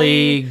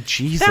Sally, Sally.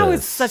 Jesus. That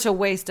was such a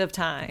waste of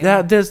time.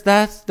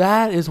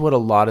 That is what a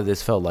lot of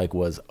this felt like,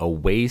 was a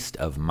waste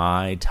of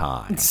my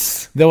time.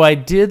 Though I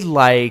did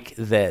like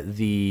that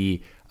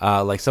the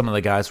like some of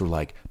the guys were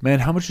like, man,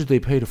 how much did they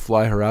pay to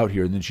fly her out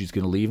here and then she's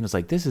going to leave? And it's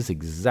like, this is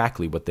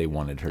exactly what they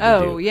wanted her to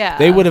do. Oh, yeah.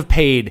 They would have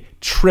paid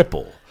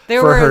triple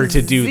There for were her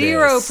to do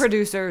zero this.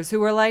 producers who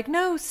were like,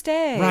 "No,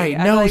 stay." Right.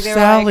 I No, feel like they were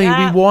Sally,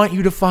 like, we want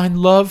you to find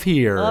love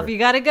here. Love, you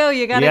gotta go.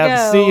 You gotta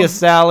Yeah, go. see you,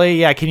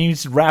 Sally. Yeah, can you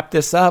just wrap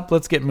this up?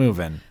 Let's get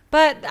moving.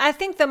 But I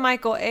think the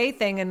Michael A.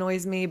 thing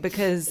annoys me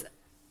because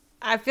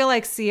I feel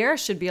like Sierra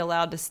should be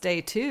allowed to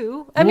stay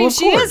too. I mean, Well, of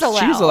she course, is allowed.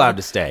 She's allowed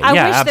to stay. I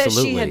yeah, wish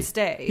absolutely. that she had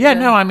stayed. Yeah,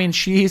 no, I mean,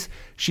 she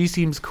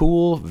seems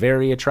cool,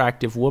 very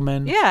attractive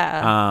woman.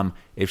 Yeah.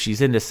 If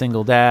she's into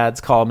single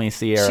dads, call me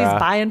Sierra. She's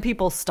buying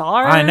people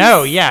stars. I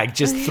know, yeah,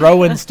 just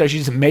throwing stars.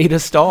 She's made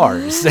of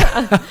stars.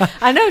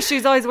 I know.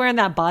 She's always wearing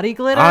that body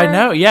glitter. I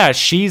know, yeah,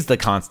 she's the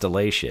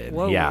constellation.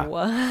 Whoa.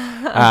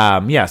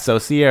 Yeah. Yeah, so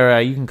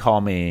Sierra, you can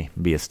call me,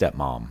 be a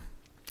stepmom.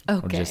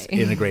 Okay. Or just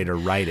integrate her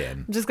right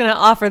in. I'm just gonna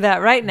offer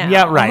that right now.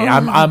 Yeah, right.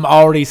 I'm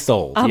already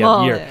sold. I'm Yep,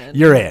 all you're in.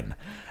 you're in.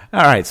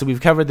 All right, so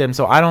we've covered them.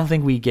 So I don't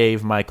think we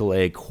gave Michael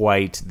A.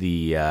 quite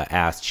the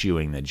ass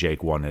chewing that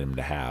Jake wanted him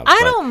to have. I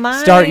But don't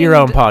mind. Start your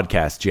own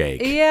podcast,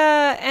 Jake.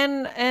 Yeah,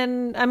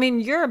 and I mean,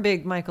 you're a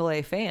big Michael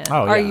A. fan.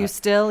 Oh, Are yeah. you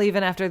still,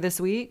 even after this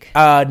week?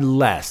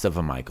 Less of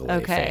a Michael A.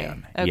 Okay.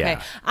 fan. Okay.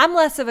 Yeah. I'm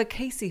less of a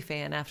Casey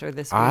fan after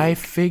this week. I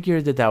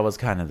figured that was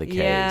kind of the case.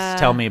 Yeah.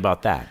 Tell me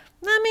about that.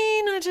 I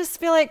mean, I just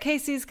feel like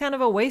Casey's kind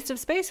of a waste of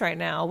space right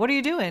now. What are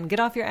you doing? Get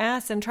off your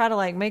ass and try to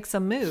like make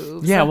some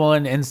moves. Yeah, well,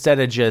 and instead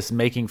of just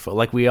making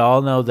like we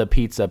all know, the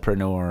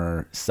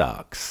pizzapreneur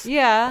sucks.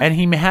 Yeah. and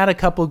he had a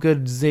couple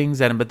good zings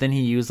at him, but then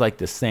he used like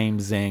the same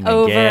zing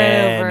Over and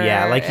again. over,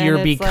 Yeah, like and you're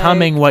it's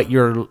becoming like- what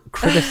you're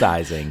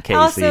criticizing, Casey.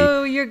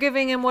 Also, you're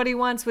giving him what he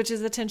wants, which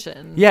is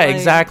attention. Yeah, Like,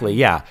 exactly.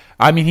 Yeah,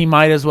 I mean, he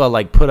might as well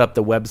like put up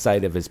the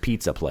website of his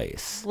pizza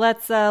place.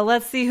 Let's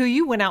see who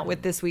you went out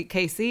with this week,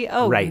 Casey.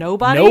 Oh, Right?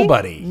 nobody. Nobody.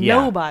 Yeah.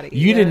 Nobody.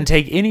 You Yeah. didn't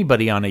take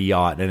anybody on a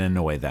yacht and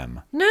annoy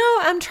them. No,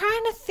 I'm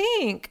trying to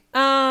think.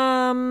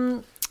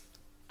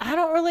 I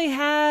don't really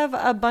have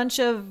a bunch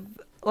of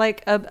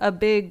like a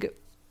big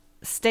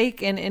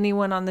stake in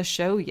anyone on the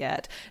show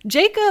yet.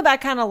 Jacob, I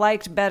kind of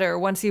liked better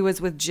once he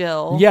was with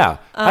Jill. Yeah,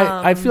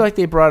 I feel like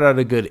they brought out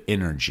a good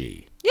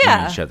energy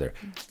Yeah. in each other.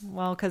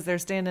 Well, because they're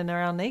standing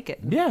around naked.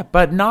 Yeah,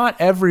 but not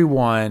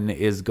everyone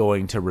is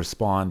going to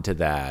respond to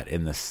that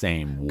in the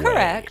same way.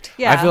 Correct,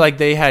 yeah. I feel like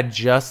they had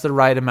just the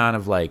right amount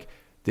of like,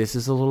 this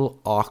is a little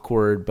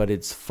awkward, but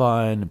it's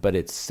fun, but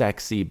it's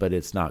sexy, but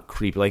it's not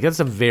creepy. Like that's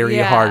a very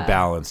Yeah. hard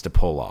balance to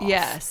pull off.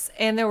 Yes,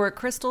 and there were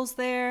crystals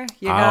there.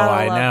 You Oh, gotta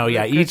I love know. the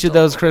Yeah, each of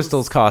those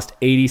crystals cost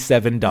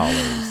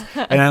 $87.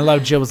 And I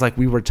love Jill was like,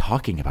 we were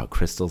talking about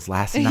crystals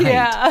last night.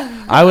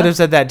 Yeah. I would have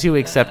said that too,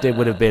 except it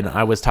would have been,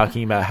 I was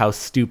talking about how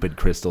stupid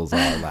crystals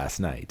are last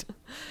night.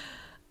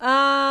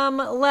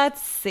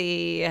 Let's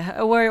see.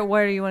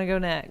 Where do you want to go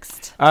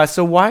next?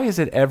 So why is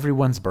it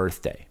everyone's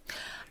birthday?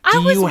 I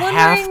Do was you wondering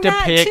have to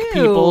that pick too.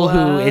 people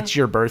who it's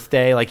your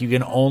birthday? Like you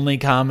can only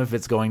come if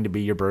it's going to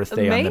be your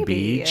birthday on the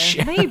beach.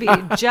 Maybe.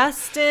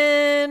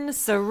 Justin,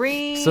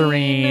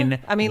 Serene.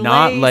 I mean,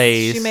 not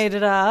Lace. She made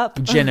it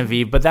up.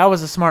 Genevieve, but that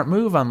was a smart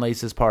move on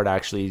Lace's part,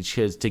 actually,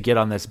 to get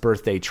on this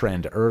birthday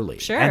trend early.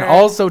 Sure. And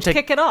also to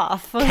kick it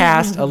off.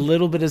 cast a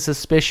little bit of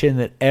suspicion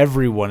that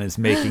everyone is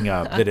making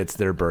up that it's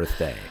their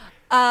birthday.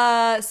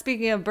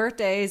 Speaking of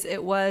birthdays,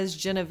 it was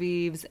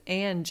Genevieve's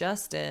and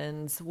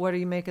Justin's. What do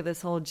you make of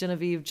this whole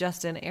Genevieve,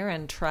 Justin,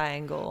 Aaron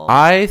triangle?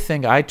 I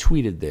think I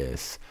tweeted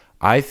this.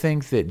 I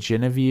think that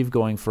Genevieve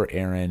going for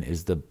Aaron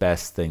is the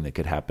best thing that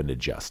could happen to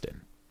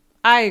Justin.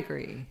 I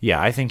agree.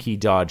 Yeah, I think he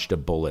dodged a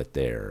bullet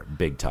there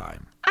big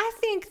time. I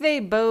think they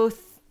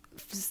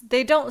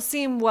don't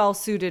seem well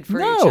suited for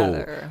each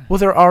other. Well,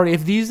 they're already,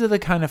 if these are the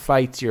kind of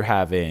fights you're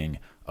having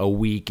a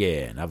week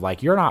in of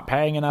like, you're not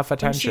paying enough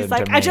attention She's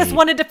like, to me. I just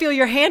wanted to feel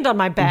your hand on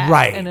my back.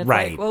 Right, and it's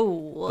right. Like,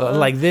 whoa.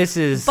 Like this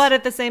is. But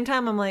at the same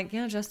time, I'm like,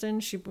 yeah,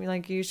 Justin,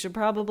 you should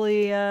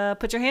probably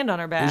put your hand on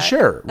her back.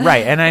 Sure,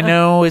 right. And I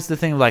know it's the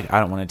thing, like, I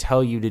don't want to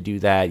tell you to do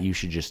that. You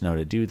should just know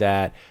to do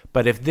that.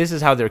 But if this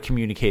is how they're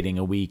communicating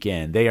a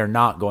weekend, they are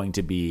not going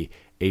to be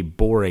a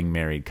boring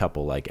married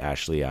couple like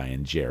Ashley I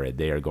and Jared.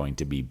 They are going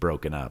to be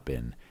broken up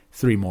in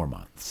 3 more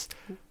months.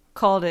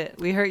 Called it.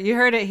 You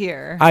heard it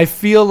here. I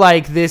feel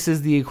like this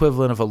is the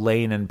equivalent of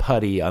Elaine and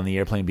Putty on the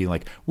airplane being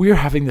like, we're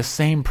having the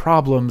same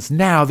problems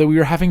now that we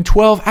were having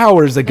 12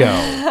 hours ago.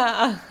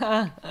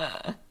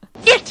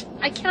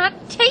 I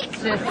cannot take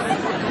this.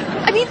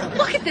 I mean,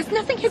 look at this.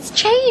 Nothing has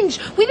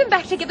changed. We've been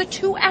back together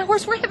 2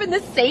 hours. We're having the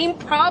same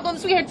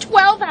problems we had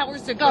 12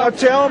 hours ago. Now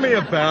tell me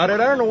about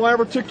it. I don't know why I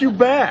ever took you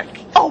back.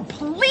 Oh,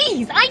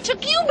 please. I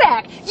took you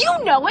back.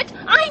 You know it.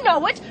 I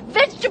know it.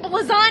 Vegetable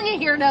lasagna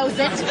here knows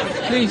it.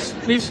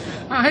 Please.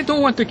 I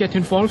don't want to get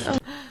involved.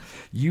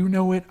 You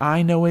know it.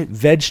 I know it.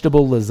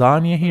 Vegetable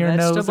lasagna here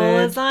knows it.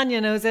 Vegetable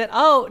lasagna knows it.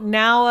 Oh,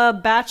 now a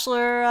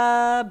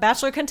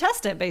bachelor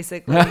contestant,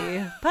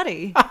 basically.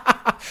 Putty.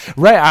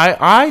 Right.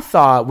 I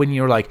thought when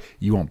you were like,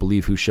 you won't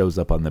believe who shows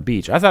up on the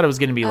beach. I thought it was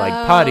going to be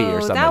like Putty or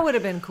something. That would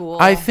have been cool.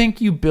 I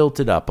think you built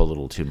it up a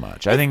little too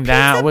much. I think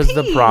that Pizza was Pete.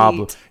 the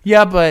problem.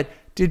 Yeah, but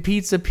did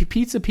Pizza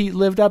Pete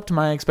lived up to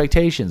my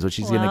expectations? Which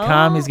he's going to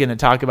come. He's going to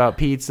talk about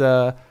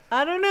pizza.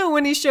 I don't know,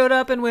 when he showed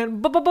up and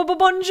went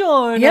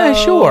buongiorno. Yeah,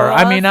 sure.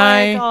 I mean,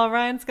 oh,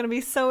 Ryan's gonna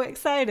be so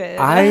excited.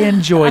 I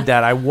enjoyed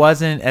that. I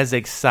wasn't as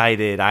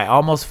excited. I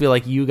almost feel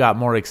like you got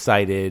more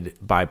excited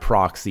by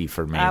proxy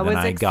for me than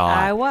I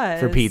got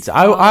for pizza.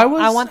 I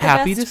was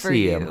happy to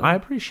see him. I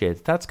appreciate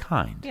it. That's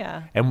kind.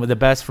 Yeah. And the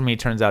best for me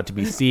turns out to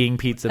be seeing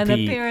Pizza An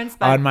Pete appearance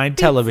by on my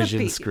Pizza television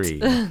Pete.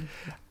 screen.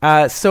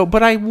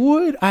 But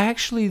I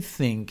actually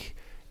think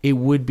it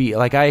would be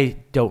like, I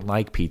don't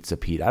like Pizza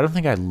Pete. I don't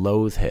think I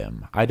loathe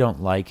him. I don't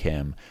like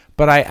him.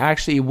 But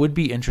it would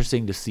be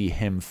interesting to see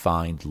him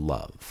find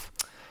love.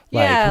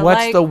 Yeah,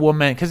 What's the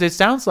woman? Because it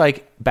sounds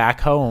like back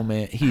home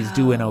he's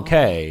doing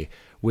okay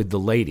with the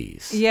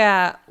ladies.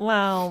 Yeah.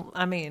 Well,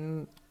 I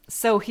mean,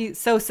 so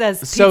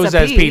says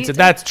Pete. Pizza.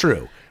 That's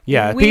true.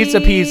 Yeah,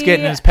 Pizza Pete's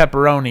getting his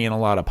pepperoni and a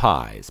lot of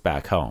pies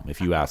back home, if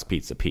you ask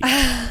Pizza Pete.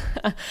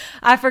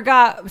 I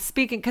forgot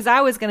speaking, because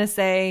I was going to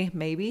say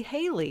maybe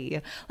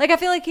Haley. Like, I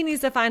feel like he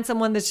needs to find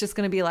someone that's just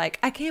going to be like,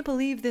 I can't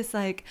believe this,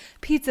 like,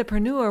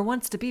 pizzapreneur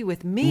wants to be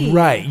with me.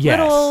 Right, yes.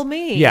 Little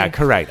me. Yeah,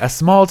 correct. A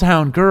small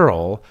town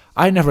girl.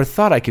 I never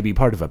thought I could be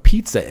part of a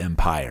pizza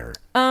empire.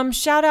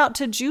 Shout out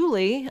to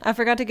Julie. I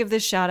forgot to give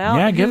this shout out.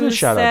 Yeah, give a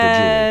shout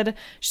out to Julie.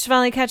 She's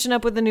finally catching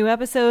up with the new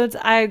episodes.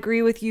 I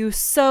agree with you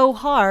so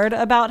hard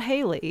about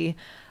Haley.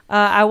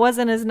 I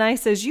wasn't as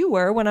nice as you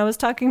were when I was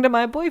talking to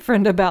my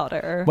boyfriend about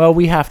her. Well,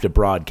 we have to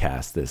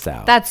broadcast this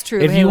out. That's true.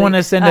 If Haley. you want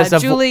to send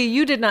us Julie,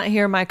 you did not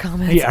hear my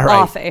comments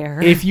off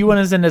air. If you want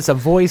to send us a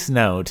voice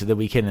note that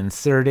we can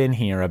insert in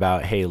here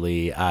about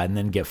Haley and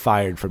then get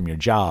fired from your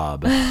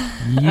job,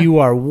 you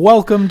are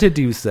welcome to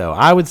do so.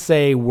 I would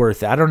say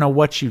worth it. I don't know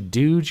what you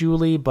do,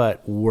 Julie,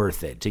 but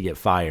worth it to get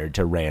fired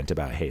to rant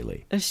about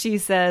Haley. She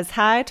says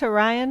hi to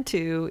Ryan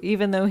too,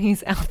 even though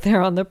he's out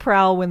there on the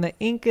prowl when the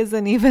ink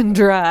isn't even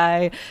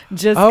dry.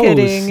 Just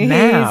kidding.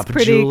 Snap, he's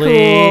pretty Julie.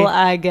 cool,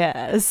 I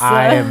guess.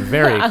 I am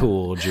very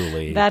cool,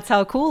 Julie. That's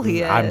how cool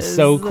he is. I'm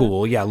so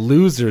cool. Yeah,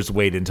 losers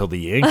wait until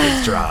the ink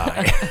is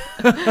dry.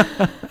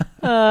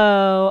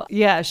 Oh,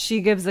 yeah.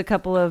 She gives a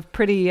couple of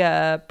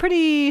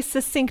pretty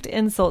succinct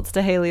insults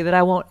to Haley that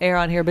I won't air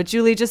on here. But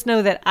Julie, just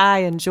know that I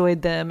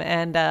enjoyed them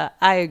and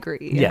I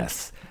agree.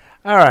 Yes.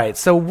 All right.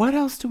 So what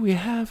else do we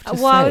have to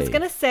say? Well, I was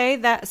going to say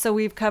that. So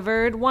we've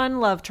covered one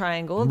love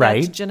triangle.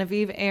 Right. That's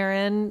Genevieve,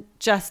 Aaron,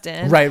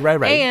 Justin. Right.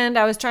 And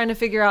I was trying to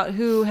figure out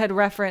who had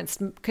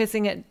referenced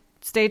kissing at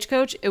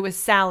Stagecoach. It was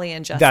Sally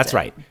and Justin. That's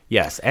right.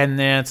 Yes. And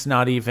that's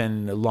not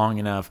even long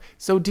enough.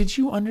 So did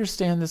you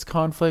understand this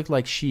conflict?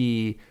 Like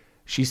she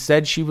She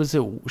said she was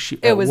at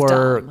It was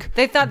work. dumb.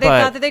 They thought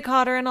that they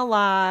caught her in a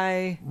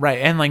lie. Right,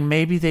 and like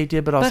maybe they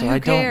did, but also But who I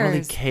don't really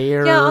cares?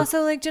 care. Yeah,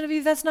 also like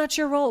Genevieve, that's not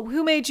your role.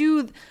 Who made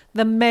you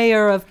the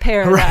mayor of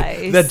paradise?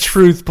 Right. The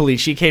truth police.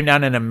 She came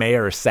down in a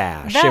mayor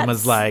sash and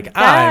was like,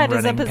 I'm that is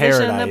running a position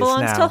paradise that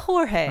belongs now. to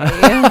Jorge.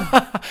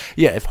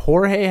 Yeah, if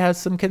Jorge has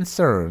some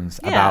concerns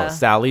about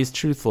Sally's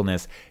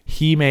truthfulness,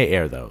 he may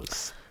air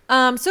those.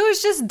 So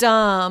it's just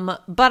dumb,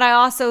 but I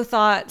also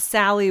thought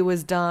Sally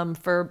was dumb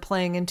for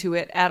playing into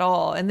it at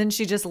all. And then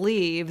she just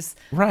leaves.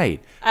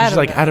 Right. I She's don't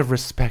like, know. out of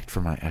respect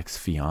for my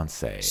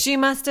ex-fiance. She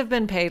must have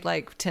been paid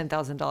like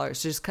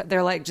 $10,000.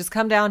 They're like, just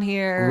come down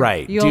here.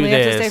 Right, You do only have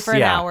to this, stay for an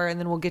yeah. hour and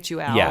then we'll get you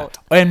out. Yeah.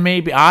 And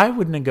maybe I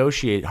would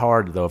negotiate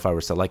hard, though, if I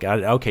were so like,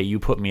 okay, you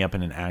put me up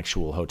in an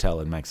actual hotel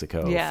in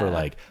Mexico Yeah. for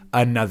like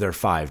another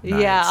 5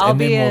 nights. Yeah, I'll and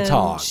be then we'll in.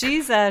 talk.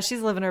 She's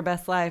living her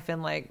best life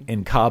in like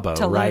In Cabo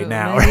Tulum. right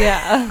now.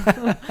 Yeah.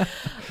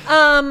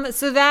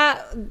 So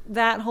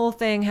that whole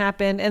thing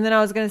happened, and then I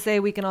was going to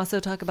say we can also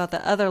talk about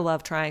the other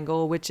love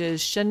triangle, which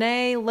is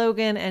Shanae,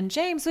 Logan, and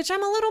James, which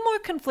I'm a little more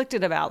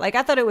conflicted about. Like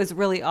I thought it was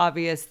really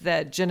obvious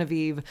that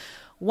Genevieve,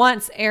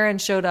 once Aaron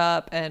showed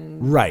up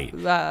and Right.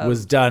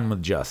 Was done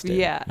with Justin.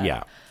 Yeah.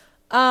 Yeah.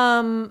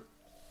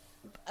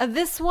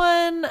 This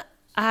one,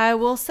 I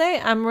will say,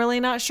 I'm really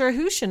not sure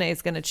who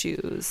Shanae's going to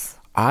choose.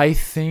 I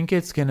think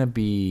it's going to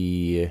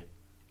be...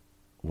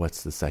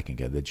 What's the second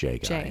guy? The J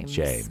guy.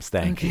 James.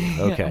 Thank you.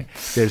 Okay.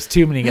 There's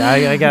too many.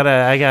 I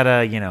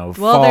gotta, Well,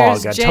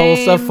 fog. there's A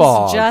Tulsa James,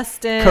 fog.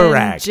 Justin,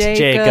 Correct.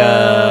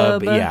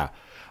 Jacob. Yeah.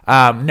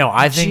 No,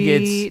 I think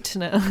Jeet,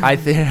 no. I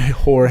think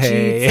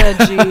Jorge.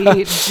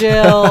 Jeet,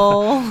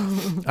 Jill.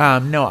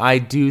 No, I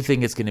do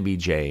think it's going to be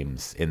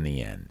James in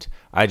the end.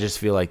 I just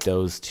feel like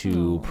those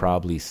two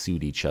probably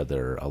suit each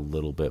other a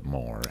little bit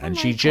more. And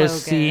she like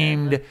just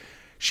Logan.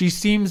 she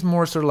seems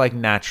more sort of like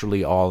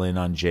naturally all in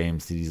on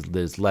James. He's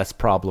less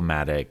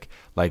problematic.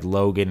 Like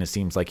Logan, it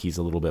seems like he's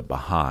a little bit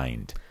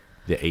behind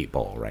the 8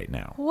 ball right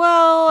now.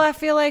 Well, I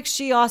feel like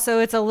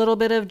it's a little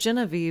bit of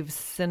Genevieve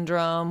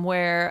syndrome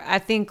where I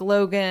think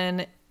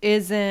Logan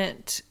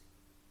isn't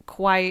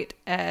quite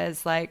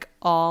as like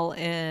all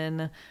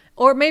in,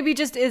 or maybe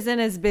just isn't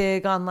as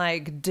big on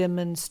like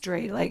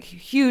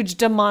huge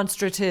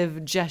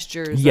demonstrative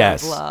gestures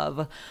Yes. of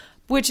love,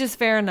 which is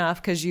fair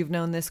enough because you've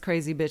known this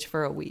crazy bitch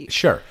for a week.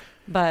 Sure.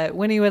 But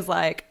when he was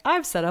like,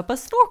 I've set up a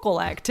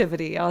snorkel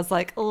activity, I was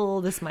like,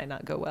 oh, this might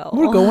not go well.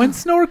 We're going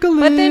snorkeling.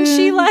 But then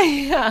she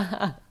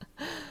like...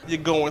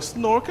 You're going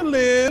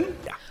snorkeling.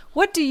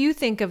 What do you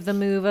think of the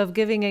move of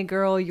giving a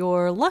girl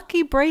your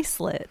lucky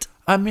bracelet?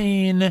 I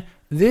mean,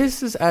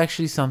 this is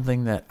actually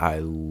something that I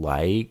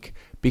like,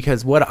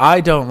 because what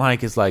I don't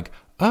like is like,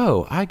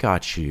 oh, I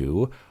got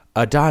you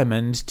a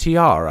diamond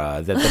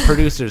tiara that the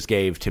producers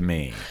gave to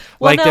me.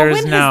 Well, like, no, there's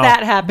when no, has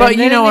that happened? but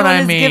you know what I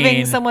Anyone is mean.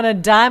 Giving someone a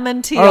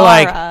diamond tiara. Or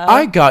like,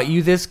 I got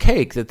you this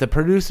cake that the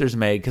producers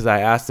made because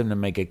I asked them to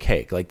make a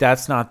cake. Like,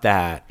 that's not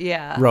that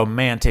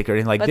romantic or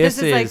anything. Like, but this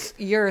is like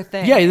your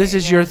thing. Yeah, this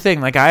is your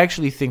thing. Like, I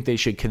actually think they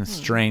should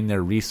constrain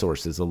their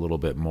resources a little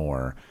bit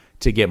more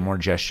to get more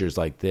gestures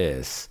like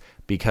this.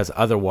 Because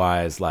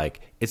otherwise, like,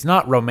 it's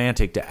not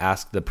romantic to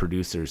ask the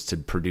producers to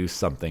produce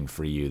something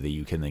for you that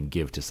you can then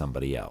give to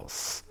somebody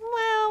else.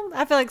 Well,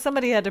 I feel like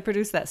somebody had to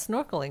produce that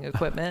snorkeling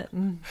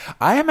equipment.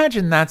 I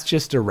imagine that's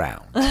just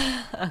around.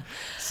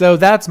 So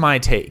that's my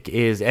take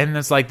and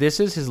it's like, this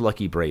is his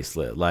lucky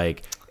bracelet.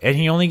 Like, and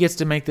he only gets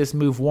to make this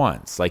move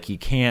once. Like, he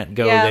can't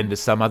go then to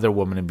some other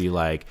woman and be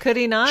like, Could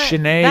he not?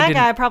 Shanae that didn't-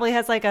 guy probably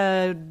has like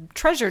a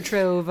treasure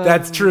trove of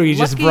That's true. He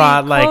just lucky,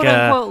 brought like quote,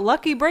 a unquote,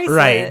 lucky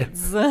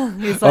bracelets. He's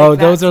like, oh,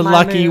 those "That's are my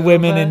lucky move."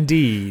 women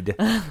indeed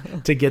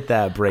to get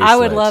that bracelet. I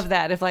would love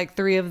that if like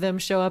 3 of them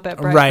show up at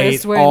breakfast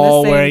Right, wearing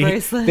all the same wearing.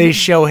 bracelet. They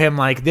show him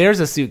like,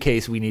 there's a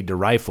suitcase we need to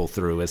rifle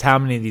through. Is how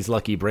many of these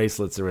lucky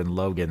bracelets are in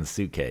Logan's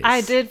suitcase?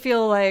 I did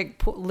feel like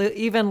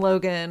even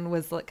Logan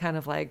was like, kind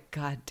of like,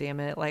 God damn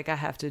it, like I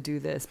have to do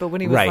this. But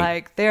when he was Right.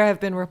 like, there have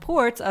been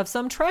reports of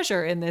some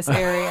treasure in this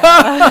area.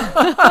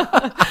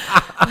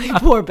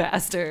 Like, poor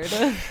bastard.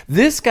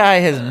 This guy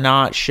has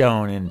not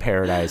shown in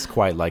Paradise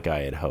quite like I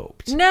had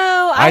hoped.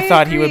 No, I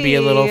thought he would agree. be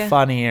a little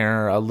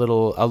funnier, a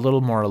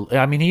little more.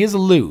 I mean, he is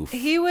aloof.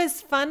 He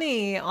was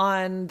funny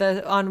on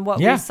what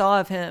Yeah. we saw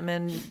of him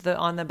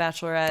on the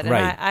Bachelorette, and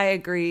Right. I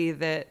agree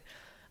that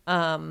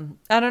I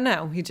don't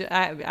know.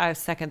 I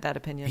second that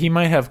opinion. He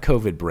might have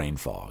COVID brain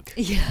fog.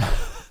 Yeah.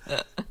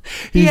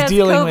 He's He has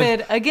dealing COVID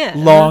with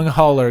again. long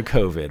hauler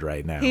COVID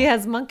right now. He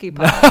has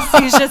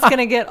monkeypox. He's just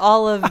gonna get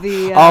all of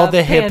the all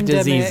the hip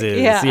pandemic.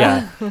 diseases.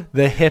 Yeah,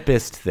 the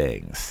hippest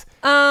things.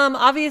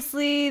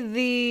 Obviously,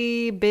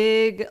 the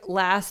big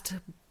last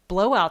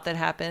blowout that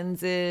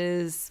happens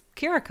is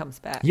Kira comes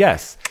back.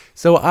 Yes.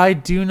 So I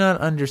do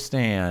not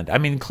understand. I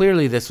mean,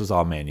 clearly this was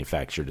all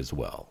manufactured as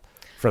well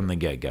from the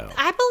get-go.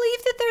 I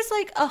believe that there's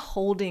like a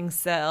holding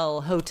cell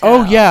hotel.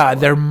 Oh yeah,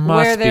 there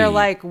must where they're be.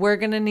 like, we're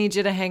gonna need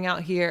you to hang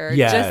out here,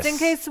 Yes. just in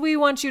case we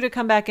want you to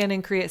come back in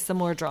and create some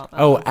more drama.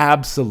 Oh,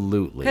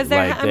 absolutely. Because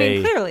they're, I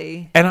mean,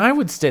 clearly. And I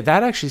would say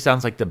that actually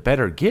sounds like the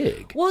better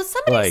gig. Well,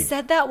 somebody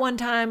said that one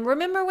time.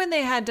 Remember when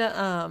they had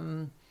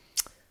to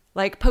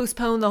like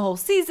postpone the whole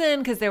season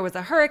because there was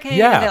a hurricane?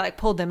 Yeah. And they like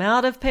pulled them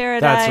out of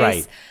Paradise. That's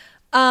right.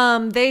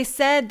 They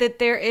said that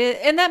there is,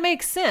 and that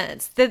makes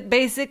sense, that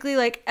basically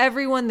like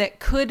everyone that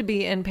could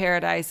be in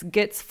Paradise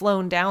gets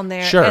flown down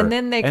there. Sure. And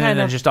then they kind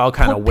of just all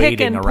kind of pick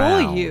waiting and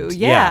around. pull you.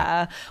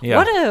 Yeah.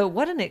 Yeah.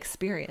 What an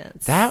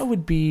experience. That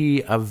would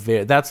be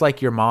that's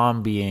like your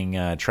mom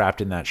being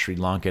trapped in that Sri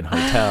Lankan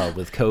hotel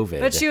with COVID.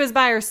 But she was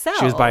by herself.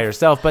 She was by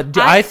herself. But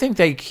I think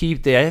they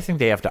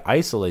have to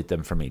isolate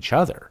them from each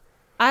other.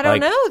 I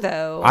don't know,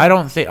 though. I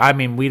don't think, I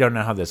mean, we don't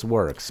know how this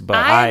works, but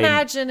I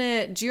imagine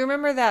it. Do you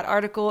remember that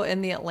article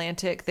in The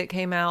Atlantic that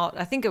came out?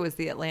 I think it was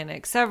The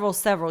Atlantic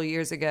several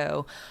years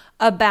ago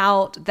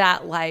about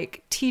that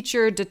like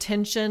teacher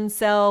detention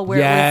cell where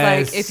it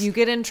was like, if you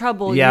get in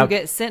trouble, you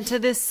get sent to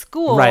this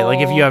school. Right.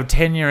 Like if you have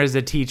tenure as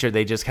a teacher,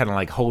 they just kind of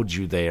like hold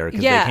you there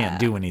because they can't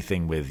do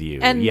anything with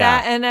you. And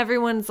and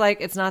everyone's like,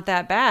 it's not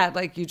that bad.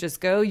 Like you just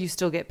go, you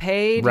still get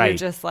paid. Right. You're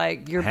just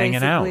like, you're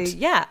hanging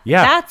basically, out.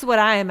 Yeah. That's what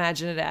I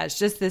imagine it as.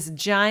 Just this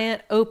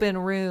giant open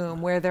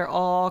room where they're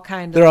all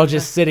kind of. They're all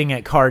just sitting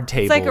at card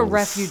tables. It's like a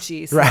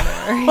refugee center.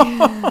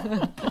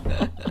 Right.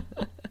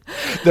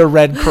 The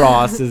Red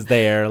Cross is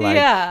there, like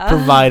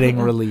providing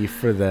relief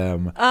for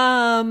them.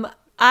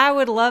 I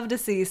would love to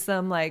see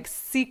some like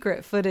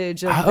secret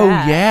footage of that. Oh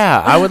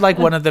yeah, I would like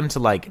one of them to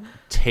like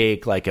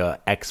take like a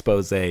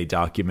expose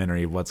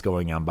documentary of what's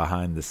going on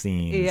behind the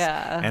scenes,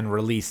 and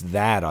release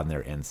that on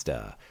their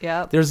Insta.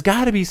 Yep. There's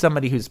got to be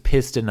somebody who's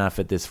pissed enough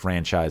at this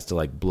franchise to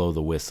like blow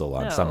the whistle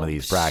on some of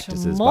these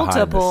practices.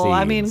 Multiple.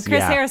 Behind the scenes. I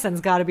mean, Chris Harrison's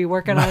got to be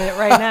working on it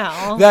right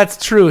now.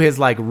 That's true. His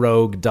like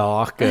rogue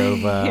doc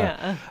of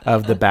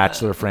of the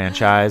Bachelor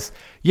franchise.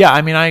 Yeah,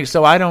 I mean,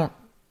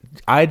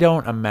 I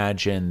don't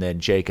imagine that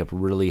Jacob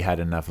really had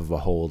enough of a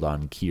hold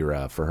on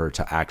Kira for her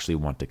to actually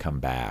want to come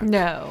back.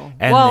 No.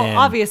 And then,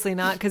 obviously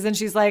not, because then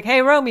she's like,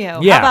 hey,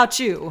 Romeo, how about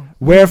you?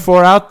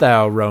 Wherefore art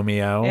thou,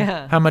 Romeo?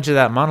 Yeah. How much of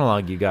that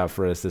monologue you got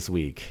for us this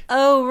week?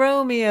 Oh,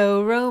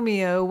 Romeo,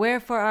 Romeo,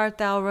 wherefore art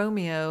thou,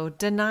 Romeo?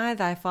 Deny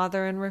thy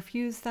father and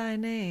refuse thy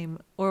name.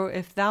 Or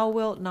if thou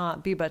wilt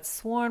not, be but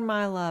sworn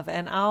my love,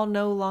 and I'll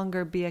no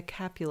longer be a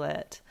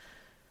Capulet.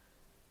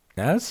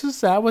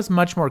 That was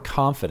much more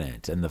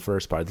confident in the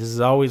first part. This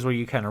is always where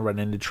you kind of run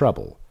into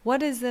trouble.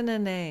 What is in a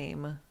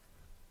name?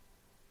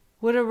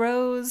 Would a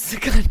rose?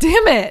 God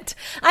damn it!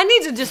 I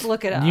need to just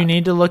look it up. You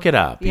need to look it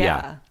up.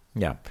 Yeah.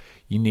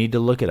 You need to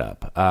look it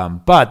up.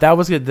 But that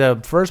was good.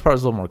 The first part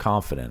was a little more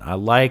confident. I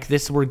like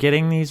this. We're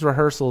getting these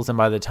rehearsals, and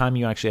by the time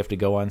you actually have to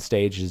go on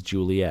stage as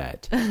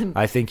Juliet,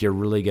 I think you're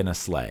really gonna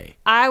slay.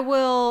 I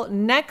will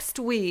next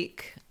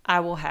week. I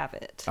will have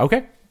it.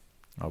 Okay.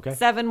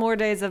 7 more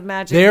days of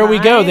Magic There Mind. we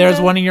go.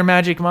 There's one of your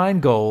Magic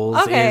Mind goals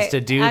is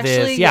to do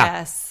this. Yeah.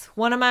 Yes.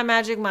 One of my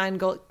Magic Mind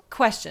goals.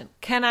 Question.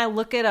 Can I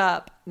look it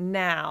up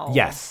now?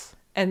 Yes.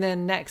 And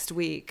then next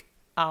week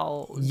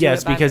I'll do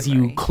Yes, it by because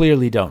memory. you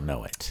clearly don't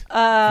know it.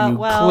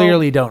 Well,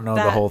 clearly don't know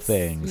the whole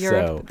thing.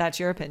 That's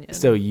your opinion.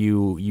 So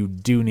you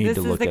do need to look it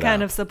up. This is the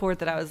kind of support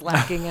that I was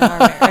lacking in our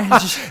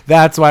marriage.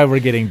 That's why we're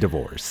getting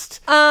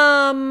divorced.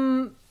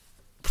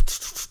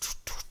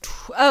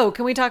 Oh,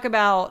 can we talk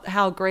about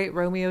how great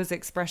Romeo's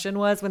expression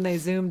was when they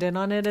zoomed in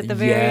on it at the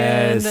very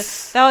end?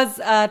 That was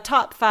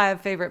top 5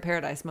 favorite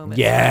Paradise moments.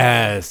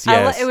 Yes.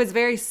 It was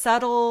very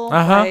subtle,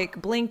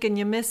 like blink and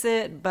you miss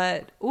it,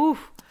 but ooh.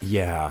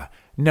 Yeah.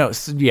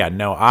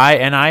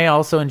 I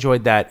also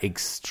enjoyed that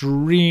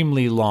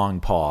extremely long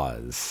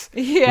pause.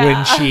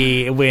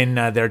 Yeah. When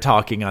they're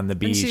talking on the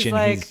beach and she's and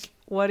like, he's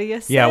what do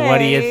you say? Yeah, what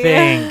do you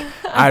think?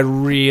 I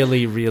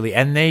really,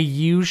 and they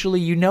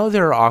usually,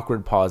 there are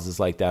awkward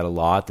pauses like that a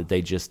lot that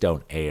they just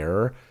don't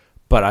air.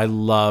 But I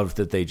love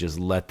that they just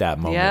let that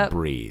moment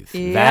breathe.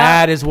 Yep.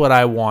 That is what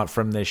I want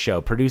from this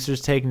show.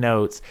 Producers, take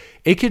notes.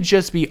 It could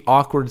just be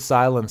awkward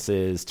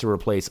silences to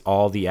replace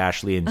all the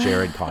Ashley and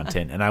Jared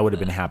content, and I would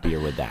have been happier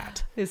with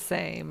that. The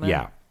same.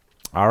 Yeah.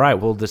 All right.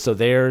 Well, so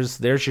there's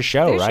your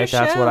show, right?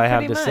 That's what I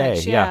have to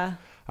say. Yeah.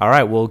 All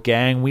right. Well,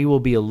 gang, we will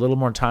be a little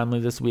more timely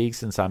this week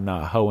since I'm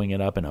not hoeing it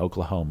up in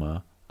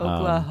Oklahoma.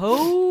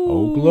 Oklahoma.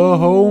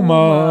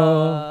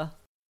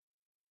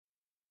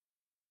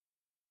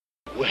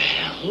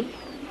 Well,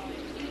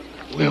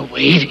 we're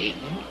waiting.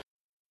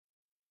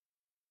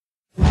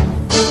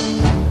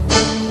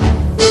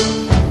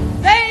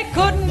 They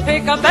couldn't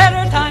pick a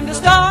better time to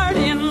start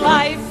in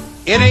life.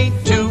 It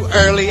ain't too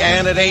early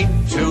and it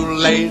ain't too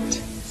late.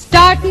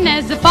 Starting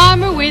as a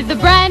farmer with a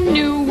brand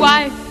new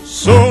wife.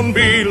 Soon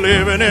be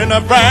living in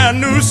a brand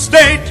new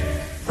state.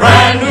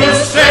 Brand new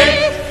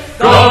state,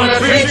 gonna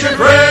treat you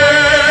great.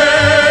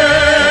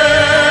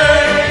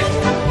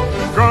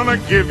 Gonna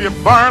give you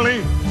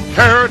barley,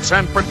 carrots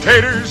and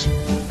potatoes,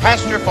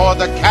 pasture for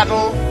the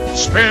cattle,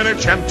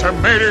 spinach and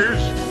tomatoes,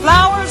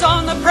 flowers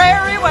on the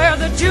prairie where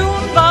the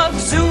June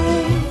bugs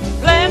zoom.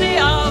 Plenty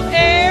of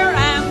air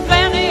and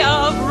plenty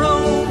of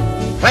room.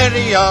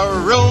 Plenty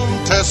of room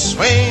to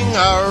swing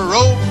a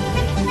rope.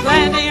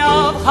 Plenty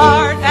of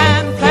heart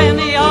and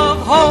plenty of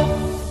hope.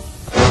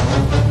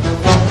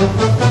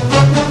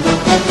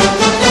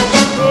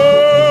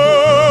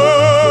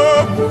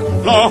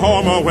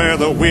 Oklahoma, where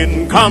the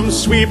wind comes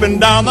sweeping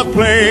down the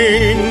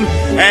plain,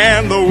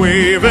 and the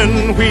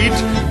waving wheat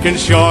can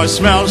sure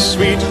smell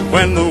sweet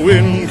when the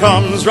wind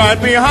comes right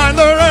behind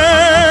the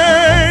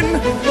rain.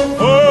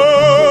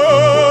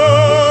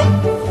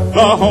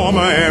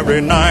 Oklahoma,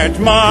 every night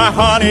my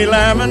honey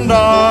lamb and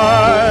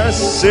I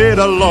sit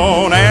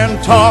alone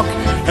and talk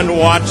and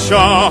watch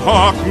a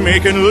hawk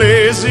making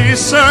lazy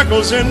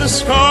circles in the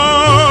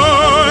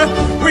sky.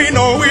 We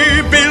know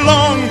we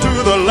belong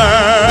to the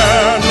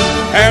land,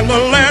 and the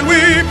land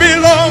we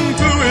belong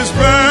to is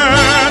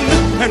grand.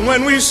 And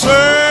when we say,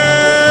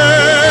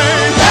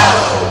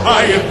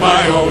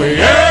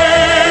 I-F-I-O-E-A,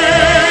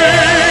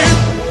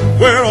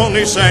 we're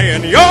only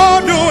saying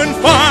you're doing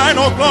fine,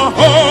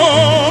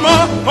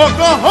 Oklahoma,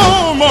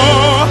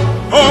 Oklahoma,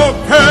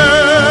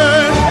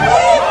 okay.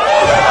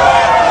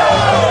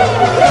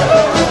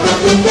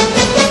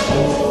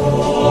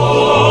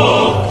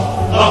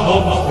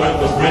 Oklahoma, where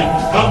the rain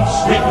comes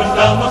sweeping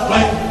down the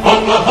plain.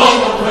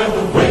 Oklahoma, where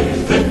the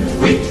waving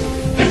wheat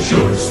can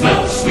sure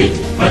smell sweet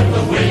when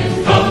the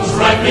wind comes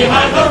right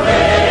behind the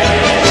rain.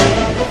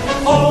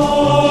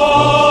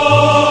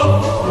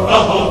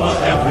 Oklahoma,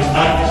 every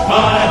night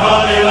my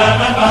honey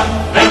lamb and I,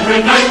 every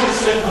night we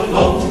sit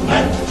alone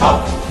and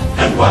talk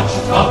and watch a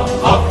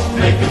hawk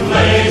making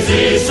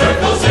lazy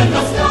circles in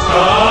the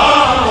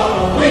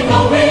sky. We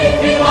know we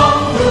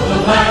belong to the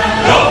land.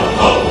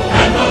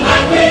 And the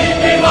land we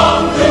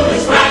belong to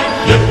is grand.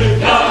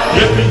 Yippee-yi,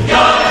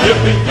 yippee-yi,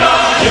 yippee-yi,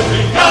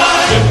 yippee-yi,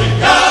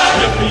 yippee-yi,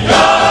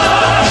 yippee-yi.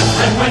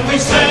 And when we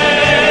say,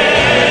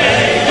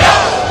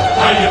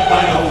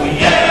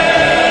 I-F-I-O-E-A,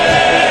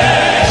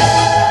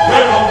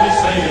 we're only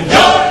saying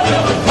you're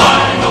doing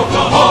fine,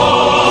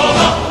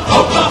 Oklahoma,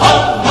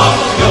 Oklahoma,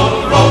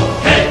 you're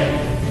okay.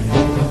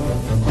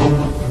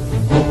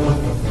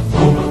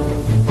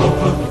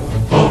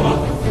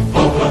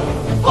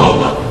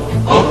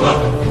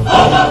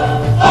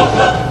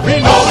 We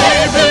know we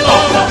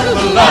belong to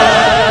the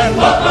land,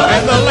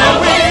 and the land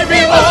we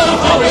belong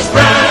to is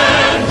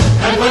grand.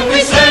 And when we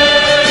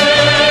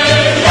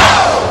say,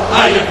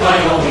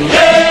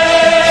 I-F-I-O-E-A,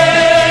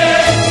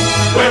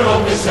 we're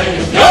only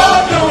saying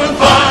you're doing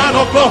fine,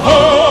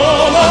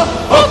 Oklahoma,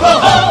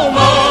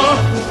 Oklahoma,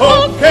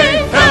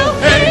 O-K-L-A-H-O-M-A,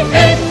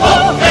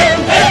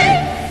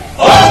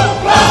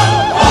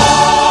 Oklahoma.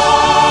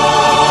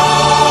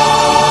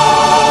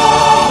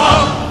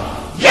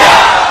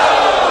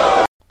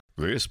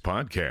 This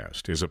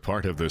podcast is a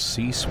part of the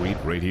C-Suite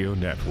Radio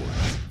Network.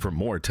 For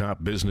more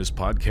top business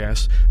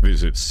podcasts,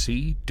 visit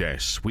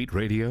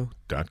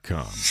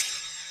c-suiteradio.com.